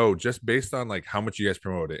 but I know just based on like how much you guys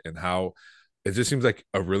promote it and how it just seems like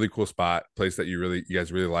a really cool spot place that you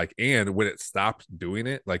guys really like. And when it stopped doing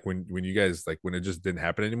it, like when you guys like when it just didn't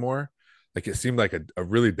happen anymore, like it seemed like a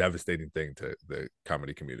really devastating thing to the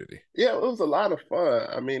comedy community. Yeah, it was a lot of fun.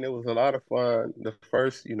 I mean, it was a lot of fun. The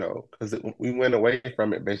first, because we went away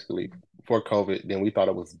from it basically before COVID. Then we thought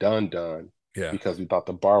it was done Yeah. because we thought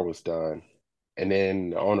the bar was done. And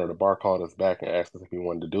then the owner of the bar called us back and asked us if we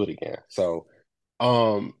wanted to do it again. So,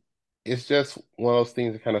 um, it's just one of those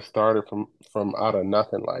things that kind of started from out of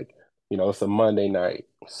nothing. Like, it's a Monday night,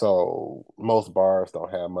 so most bars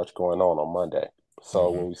don't have much going on Monday. So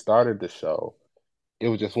Mm-hmm. when we started the show, it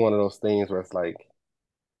was just one of those things where it's like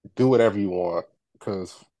do whatever you want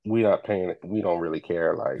because we not paying. We don't really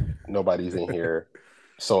care. Like nobody's in here,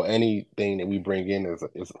 so anything that we bring in is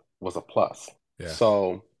was a plus. Yeah.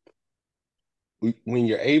 So when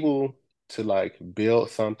you're able to like build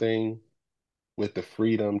something with the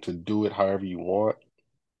freedom to do it however you want,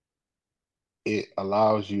 it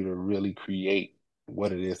allows you to really create.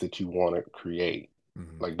 what it is that you want to create.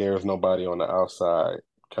 Hmm. Like there's nobody on the outside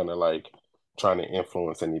kind of like trying to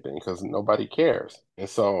influence anything because nobody cares. And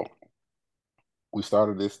so we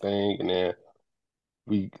started this thing, and then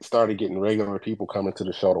we started getting regular people coming to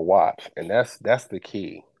the show to watch, and that's the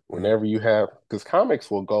key. Hmm. Whenever you have, because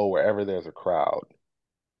comics will go wherever there's a crowd.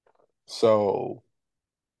 So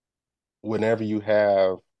whenever you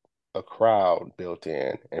have a crowd built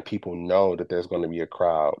in, and people know that there's going to be a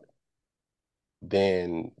crowd,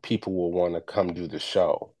 then people will want to come do the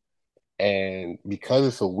show. And because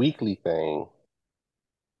it's a weekly thing,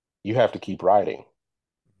 you have to keep writing.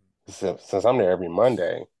 Since I'm there every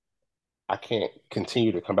Monday, I can't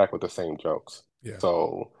continue to come back with the same jokes. Yeah.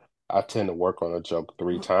 So I tend to work on a joke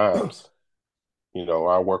 3 times.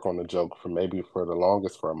 I work on the joke for maybe for the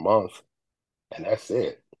longest for a month, and that's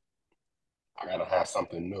it. I gotta have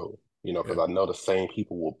something new, because Yeah. I know the same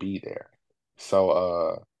people will be there.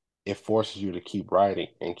 So it forces you to keep writing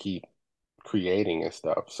and keep creating and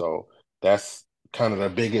stuff. So that's kind of the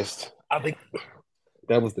biggest, I think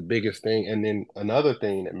that was the biggest thing. And then another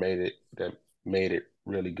thing that made it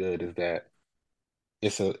really good is that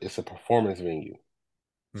it's a performance venue.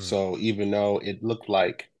 Mm. So even though it looked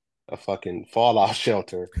like a fucking fallout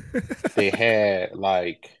shelter, they had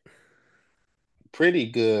like pretty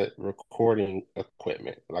good recording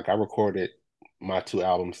equipment. Like I recorded my 2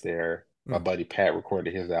 albums there. My Mm. buddy Pat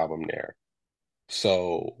recorded his album there.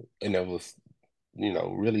 So, and it was,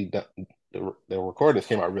 really the recordings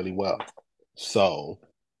came out really well. So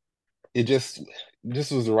it just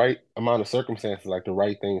was the right amount of circumstances, like the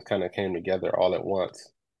right things kind of came together all at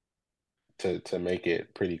once to make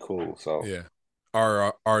it pretty cool. So Yeah.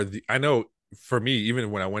 Are the I know for me,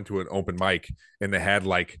 even when I went to an open mic and they had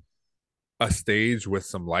like a stage with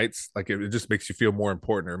some lights, like it just makes you feel more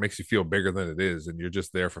important or it makes you feel bigger than it is, and you're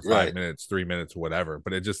just there for five right, minutes, 3 minutes, whatever.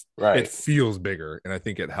 But it right. feels bigger, and I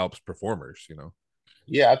think it helps performers.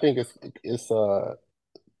 Yeah, I think it's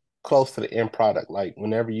close to the end product. Like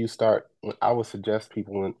whenever you start, I would suggest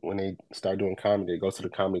people when they start doing comedy, they go to the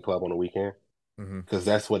comedy club on the weekend Hmm. because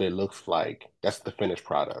that's what it looks like. That's the finished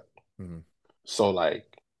product. Hmm. So like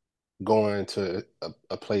going to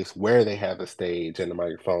a place where they have the stage and the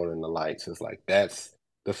microphone and the lights is like that's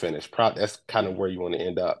the finished product. That's kind of where you want to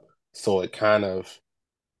end up. So it kind of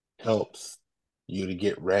helps you to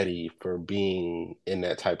get ready for being in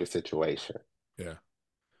that type of situation. Yeah.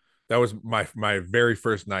 That was my very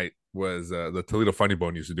first night was the Toledo Funny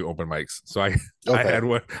Bone used to do open mics. So I Okay, had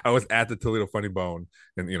one. I was at the Toledo Funny Bone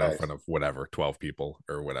and in nice. front of whatever 12 people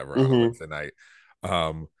or whatever on a Hmm. Wednesday night.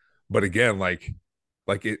 But again, like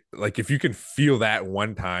if you can feel that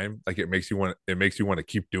one time, like it makes you want to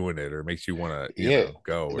keep doing it, or it makes you want to Yeah,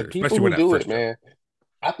 go, the or people especially who when that do it, first joke. man.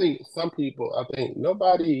 I think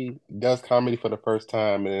nobody does comedy for the first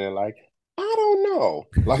time and they're like, I don't know.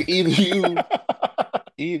 Like either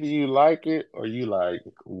you like it or you like,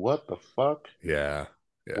 what the fuck? Yeah,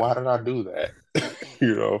 yeah. Why did I do that?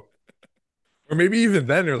 You know, Or maybe even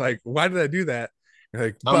then they're like, why did I do that? You're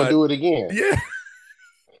like, I'm gonna but do it again. yeah,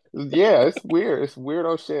 Yeah, it's weird. It's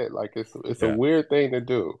weirdo shit. Like it's a yeah, weird thing to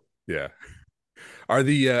do. yeah. Are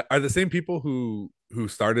the same people who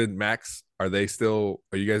started Max? Are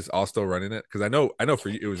you guys all still running it? Because I know for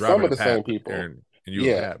you it was Some Robert of and the Pat, same people. Aaron and you and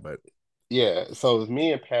Yeah, Pat, but yeah. So it's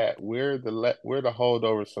me and Pat. We're the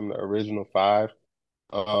holdovers from the original five.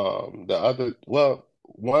 The other, well,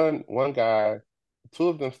 one guy, two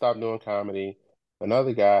of them stopped doing comedy.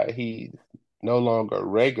 Another guy, he's no longer a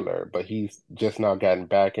regular, but he's just now gotten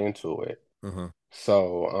back into it. uh-huh.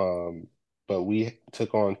 So, but we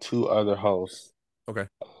took on two other hosts, Okay,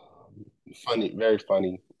 funny, very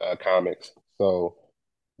funny comics. So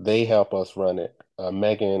they help us run it.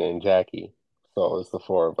 Megan and Jackie. So it's the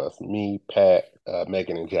four of us: me, Pat,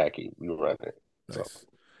 Megan, and Jackie. We run it. So nice.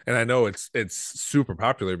 And I know it's super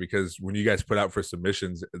popular because when you guys put out for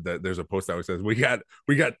submissions, that there's a post that always says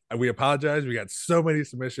we apologize, we got so many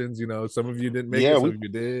submissions. Some of you didn't make yeah, it, some we of you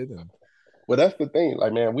did, and well, that's the thing.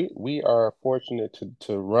 Like, man, we are fortunate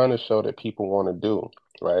to run a show that people want to do,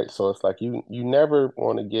 right? So it's like you never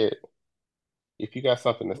want to get if you got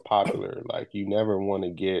something that's popular, like you never want to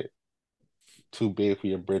get too big for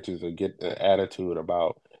your britches or get the attitude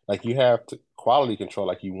about like you have to quality control.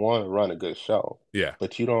 Like you want to run a good show, yeah,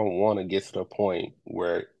 but you don't want to get to the point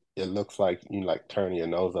where it looks like you like turning your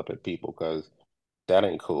nose up at people because that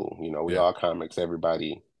ain't cool. We yeah, all comics,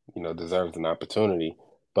 everybody, deserves an opportunity,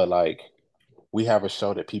 but like we have a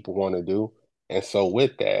show that people want to do. And so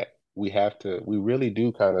with that, we really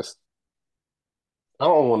do kind of, I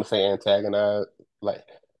don't want to say antagonize, like,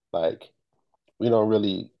 like we don't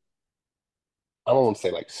really, I don't want to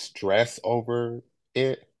say like stress over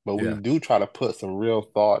it, but we Yeah. do try to put some real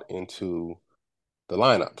thought into the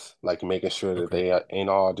lineups, like making sure that Okay. they ain't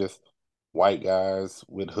all just white guys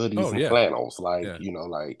with hoodies Oh and yeah. flannels. Like, Yeah.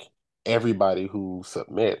 like everybody who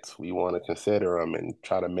submits, we want to consider them and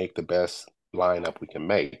try to make the best lineup we can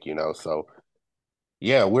make. So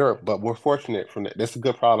yeah, we're fortunate from that. That's a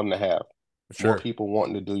good problem to have. More Sure. people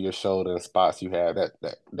wanting to do your show than spots you have.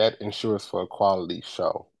 That ensures for a quality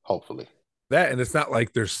show, hopefully. That, and it's not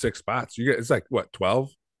like there's 6 spots. You get, it's like what, 12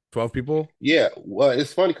 people? Yeah, well,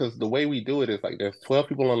 it's funny because the way we do it is like there's 12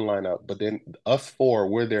 people on the lineup, but then us four,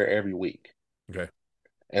 we're there every week. Okay.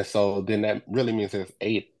 And so then that really means there's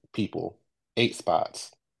 8 people, 8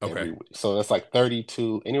 spots Okay. every week. So that's like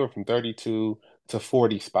 32, anywhere from 32 to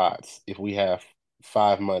 40 spots if we have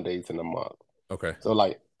 5 Mondays in a month. Okay. So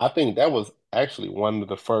like I think that was actually one of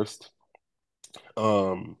the first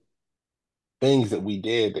um things that we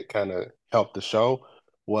did that kind of helped the show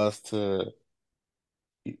was to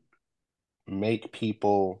make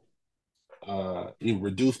people you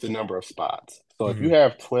reduce the number of spots. So if you Hmm.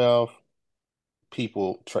 have 12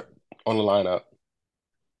 people on the lineup,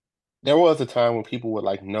 there was a time when people would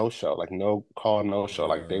like no show, like no call, no show,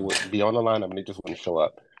 like they would be on the lineup and they just wouldn't show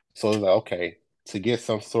up. So it was like, okay, to get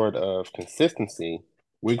some sort of consistency,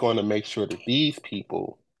 we're going to make sure that these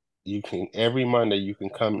people, you can every Monday you can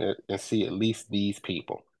come and see at least these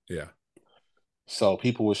people. Yeah. So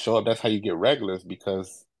people will show up. That's how you get regulars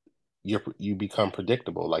because you become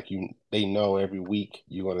predictable. Like they know every week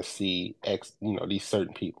you're going to see X, these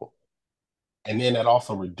certain people. And then that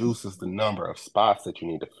also reduces the number of spots that you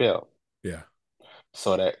need to fill Yeah.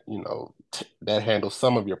 so that, that handles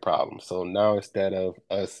some of your problems. So now instead of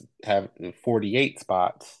us having 48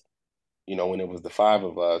 spots, when it was the 5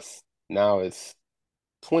 of us, now it's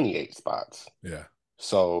 28 spots. Yeah.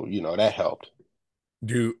 So, that helped.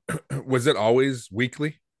 Do was it always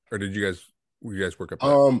weekly, or did you guys work up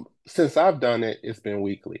that? Since I've done it, it's been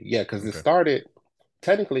weekly. Yeah, because Okay.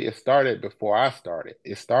 technically it started before I started.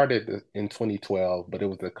 It started in 2012, but it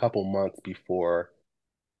was a couple months before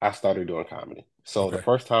I started doing comedy. So the Okay.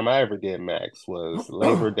 first time I ever did Max was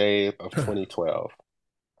Labor Day of 2012.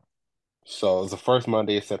 So it was the first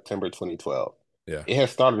Monday of September 2012. Yeah. It had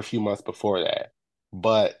started a few months before that,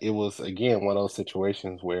 but it was again one of those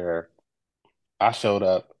situations where I showed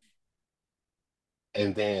up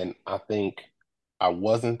and then I think I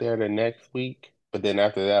wasn't there the next week, but then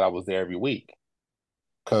after that I was there every week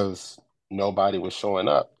because nobody was showing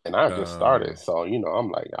up and I just started. Um. So, I'm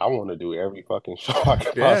like, I want to do every fucking show I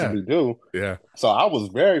could Yeah. possibly do. Yeah. So I was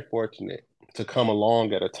very fortunate to come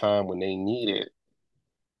along at a time when they needed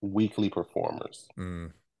weekly performers.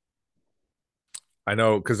 Mm. I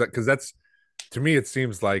know, because that's, to me it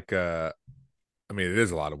seems like, I mean, it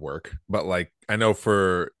is a lot of work, but like I know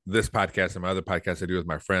for this podcast and my other podcast I do with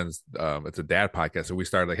my friends, it's a dad podcast. So we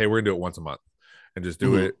started like, hey, we're gonna do it once a month and just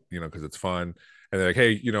do Hmm. it, because it's fun. And they're like,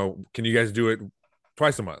 hey, can you guys do it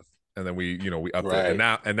twice a month? And then we upped it, and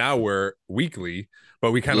Right. now we're weekly,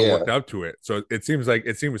 but we kind of Yeah. worked up to it. So it seems like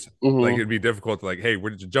Hmm. it'd be difficult to like, hey, we're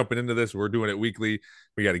just jumping into this. We're doing it weekly.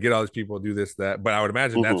 We got to get all these people, do this, that. But I would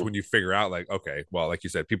imagine that's Hmm. when you figure out like, okay, well, like you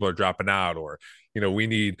said, people are dropping out, or we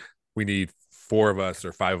need 4 of us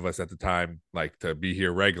or 5 of us at the time, like to be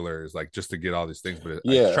here regulars, like just to get all these things. But it's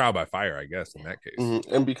Yeah. trial by fire, I guess, in that case.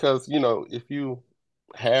 And because, if you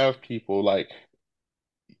have people like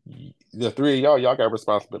the three of y'all got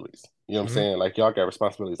responsibilities. You know what I'm Mm-hmm. saying? Like y'all got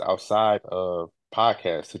responsibilities outside of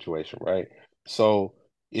podcast situation, right? So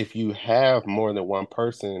if you have more than one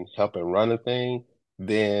person helping run a thing,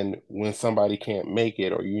 then when somebody can't make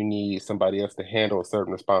it or you need somebody else to handle a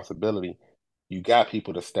certain responsibility, you got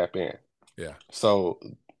people to step in. Yeah. So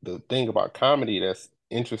the thing about comedy that's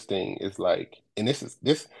interesting is like, and this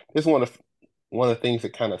is one of the things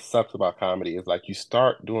that kind of sucks about comedy is like you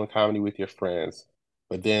start doing comedy with your friends,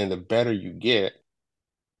 but then the better you get,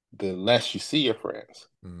 the less you see your friends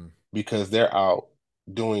Mm. because they're out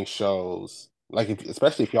doing shows. Like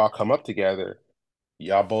especially if y'all come up together,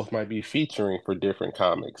 y'all both might be featuring for different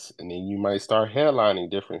comics, and then you might start headlining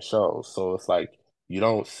different shows. So it's like you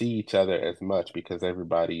don't see each other as much because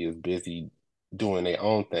everybody is busy doing their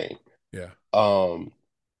own thing. Yeah. Um,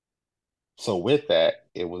 so with that,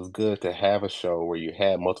 it was good to have a show where you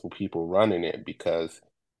had multiple people running it because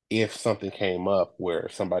if something came up where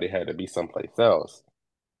somebody had to be someplace else,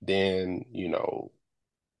 then,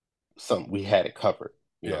 we had it covered.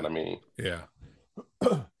 You know Yeah. what I mean? Yeah.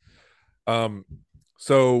 um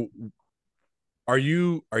so are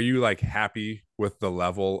you like happy with the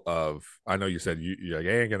level of, I know you said you're like,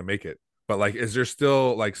 I ain't gonna make it, But like, is there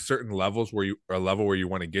still like certain levels where you a level where you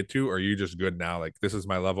want to get to, or are you just good now? Like, this is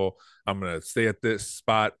my level. I'm gonna stay at this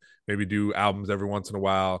spot. Maybe do albums every once in a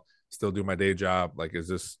while. Still do my day job. Like, is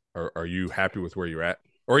this? Or are you happy with where you're at?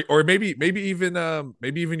 Or maybe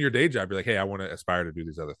even your day job. You're like, hey, I want to aspire to do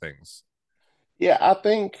these other things. Yeah, I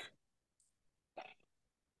think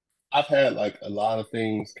I've had like a lot of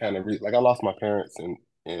things kind of like I lost my parents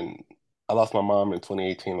in I lost my mom in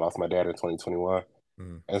 2018, lost my dad in 2021.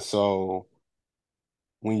 Mm, And so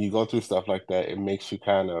when you go through stuff like that, it makes you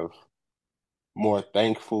kind of more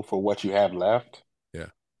thankful for what you have left. yeah.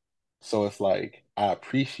 So it's like I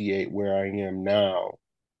appreciate where I am now.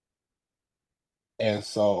 And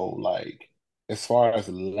so like as far as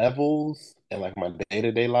levels and like my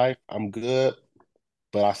day-to-day life, I'm good,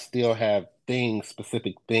 but I still have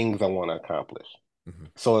specific things I want to accomplish. Mm-hmm.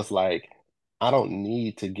 So it's like I don't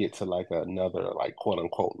need to get to like another like quote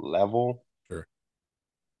unquote level. Sure.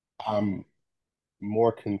 I'm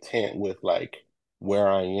more content with like where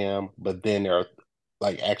I am, but then there are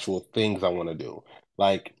like actual things I want to do.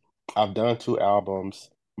 Like I've done 2 albums.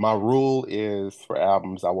 My rule is for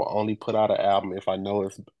albums, I will only put out an album if I know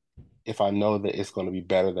that it's going to be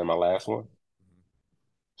better than my last one.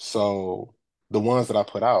 So the ones that I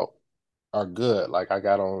put out are good. Like I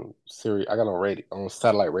got on radio on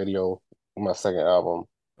satellite radio with my second album.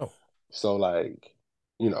 Oh, So like,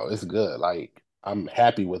 it's good. Like I'm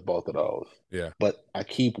happy with both of those. yeah. But I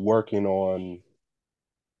keep working on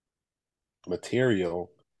material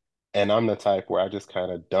and I'm the type where I just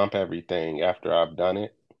kind of dump everything after I've done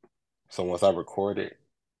it. So once I record it,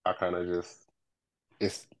 I kind of just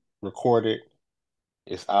it's recorded,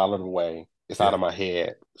 it's out of the way, it's out Yeah. of my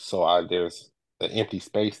head. So there's an empty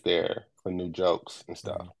space there for new jokes and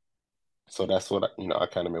stuff. Mm-hmm. So that's what I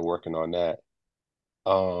kind of been working on that.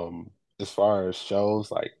 As far as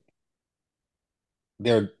shows, like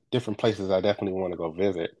there are different places I definitely want to go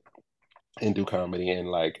visit and do comedy, and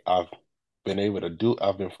like I've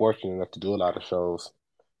been fortunate enough to do a lot of shows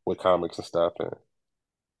with comics and stuff, and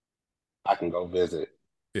I can go visit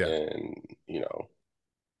Yeah. and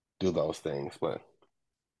do those things. But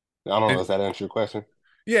I don't know. And Does that answer your question?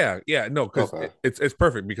 yeah, no, because Okay. it's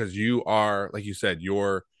perfect because you are, like you said,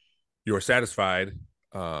 you're satisfied,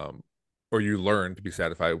 um, or you learn to be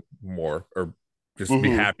satisfied more, or just be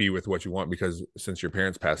Hmm. happy with what you want because since your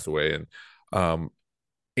parents passed away, um,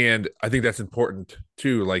 and I think that's important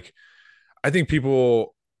too. Like I think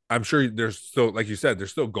people, I'm sure there's still, like you said,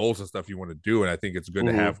 there's still goals and stuff you want to do, and I think it's good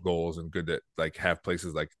to Hmm. have goals and good to like have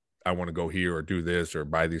places like I want to go here or do this or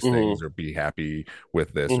buy these things Hmm. or be happy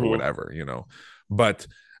with this or Hmm. whatever. But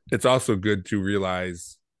it's also good to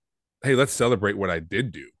realize, hey, let's celebrate what I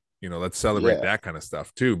did do. Let's celebrate Yeah. that kind of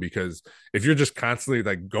stuff too. Because if you're just constantly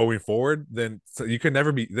like going forward, then you can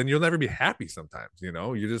never be, then you'll never be happy sometimes.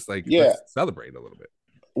 You're just like, Yeah. let's celebrate a little bit.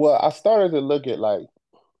 Well, I started to look at like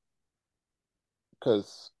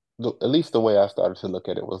because at least the way I started to look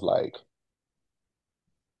at it was like,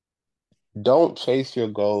 don't chase your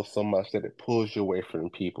goals so much that it pulls you away from the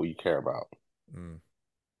people you care about. Mm,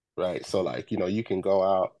 Right. So like, you can go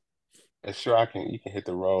out and sure you can hit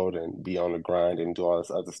the road and be on the grind and do all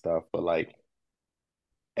this other stuff, but like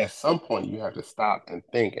at some point you have to stop and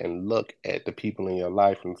think and look at the people in your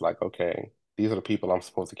life and it's like, okay, these are the people I'm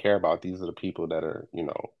supposed to care about. These are the people that are,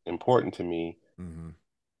 important to me. mm-hmm,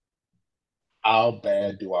 How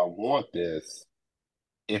bad do I want this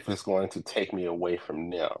if it's going to take me away from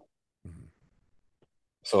them? mm-hmm.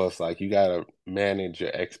 So it's like you gotta manage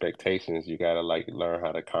your expectations. You gotta like learn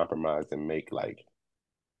how to compromise and make like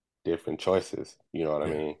different choices. You know what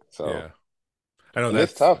I Yeah, mean? So, yeah. I know and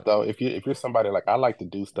it's that's tough though. If you're somebody like I like to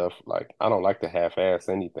do stuff like I don't like to half-ass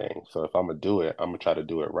anything. So if I'm gonna do it, I'm gonna try to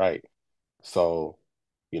do it right. So,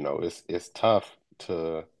 it's tough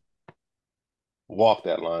to walk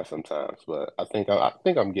that line sometimes, but I think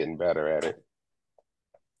I'm getting better at it.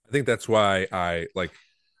 I think that's why I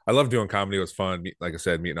love doing comedy. It was fun. Like I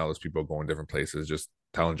said, meeting all those people, going different places, just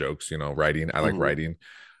telling jokes, writing. I like Hmm. writing.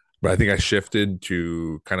 But I think I shifted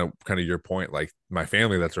to kind of your point, like my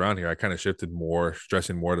family that's around here. I kind of shifted more,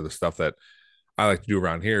 stressing more to the stuff that I like to do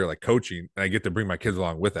around here, like coaching, and I get to bring my kids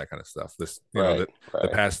along with that kind of stuff. Right, The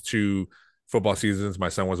right. past 2 football seasons, my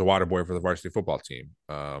son was a water boy for the varsity football team.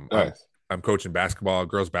 Nice. I'm coaching basketball,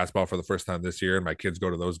 girls basketball for the first time this year, and my kids go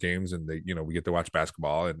to those games, and we get to watch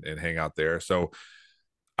basketball and hang out there. So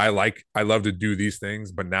I love to do these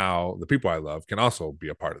things, but now the people I love can also be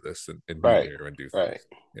a part of this and be Right, there and do right, things.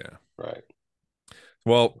 Yeah. right.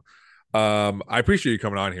 Well, I appreciate you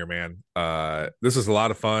coming on here, man. This is a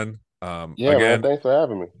lot of fun. Yeah, man. Again, Thanks for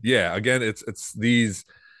having me. yeah, again, it's these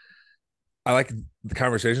I like the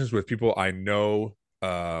conversations with people I know,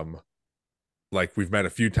 like we've met a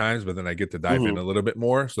few times, but then I get to dive in Mhm. a little bit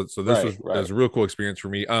more. So this Right, was right. a real cool experience for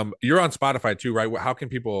me. You're on Spotify too, right? How can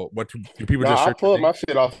people? What do people No, just I search your pulled name? my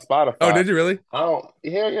shit off Oh, Spotify. did you really? I don't.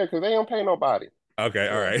 Hell yeah, because they don't pay nobody. Okay,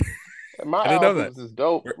 all Yeah, right. my I didn't know that. albums is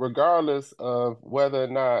dope, regardless of whether or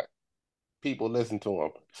not people listen to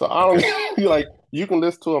them. So I Okay, don't like you can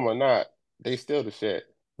listen to them or not. They still the shit.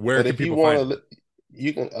 where But can if you people want find it? to,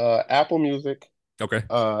 you can Apple Music, Okay,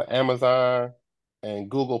 Amazon, and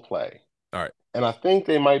Google Play. all right. And I think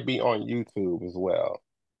they might be on YouTube as well.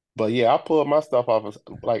 But yeah, I pull my stuff off of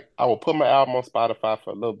like I will put my album on Spotify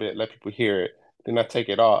for a little bit, let people hear it, then I take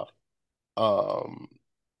it off. Um,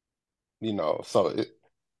 so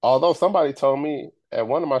although somebody told me at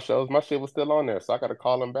one of my shows my shit was still on there, so I got to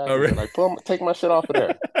call them back Oh, and be really? like, take my shit off of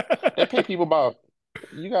there. They pay people about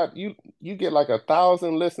you get like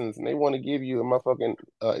 1,000 listens and they want to give you a motherfucking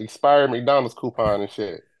expired McDonald's coupon and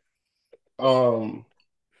shit. Um,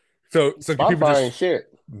 So can people Spotify just? ain't shit.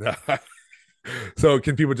 So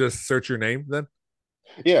can people just search your name then?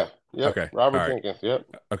 Yeah, yep. Okay, all Robert right. Jenkins, yep.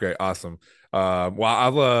 Okay, awesome.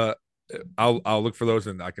 Well, I'll look for those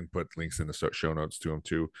and I can put links in the show notes to them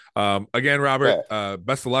too. Again, Robert, Bet.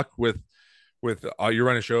 best of luck with all your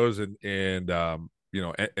running shows and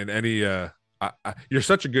any you're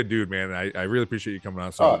such a good dude, man. I really appreciate you coming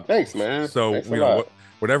on. Oh, thanks, man. So Thanks a lot.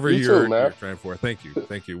 whatever You too, you're man. trying for, thank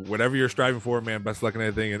you. Whatever you're striving for, man. Best of luck in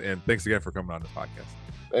anything, and thanks again for coming on this podcast.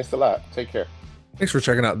 Thanks a lot. Take care. Thanks for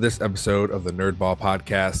checking out this episode of the Nerdball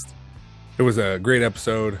Podcast. It was a great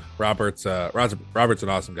episode. Robert's an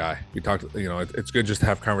awesome guy. We talked, it's good just to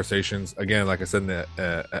have conversations. Again, like I said in the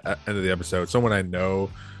end of the episode, someone I know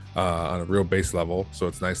on a real base level. So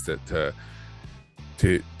it's nice to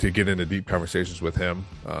get into deep conversations with him.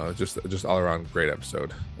 Just all around great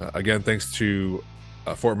episode. Again, thanks to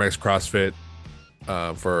Fort Max CrossFit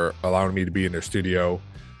for allowing me to be in their studio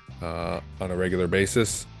on a regular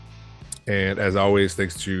basis. And as always,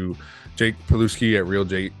 thanks to Jake Paluski at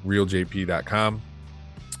realjp.com,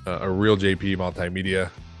 Real JP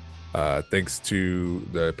Multimedia. Thanks to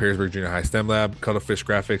the Perrysburg Junior High STEM Lab, Cuttlefish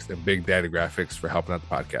Graphics, and Big Daddy Graphics for helping out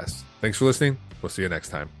the podcast. Thanks for listening. We'll see you next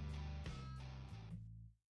time.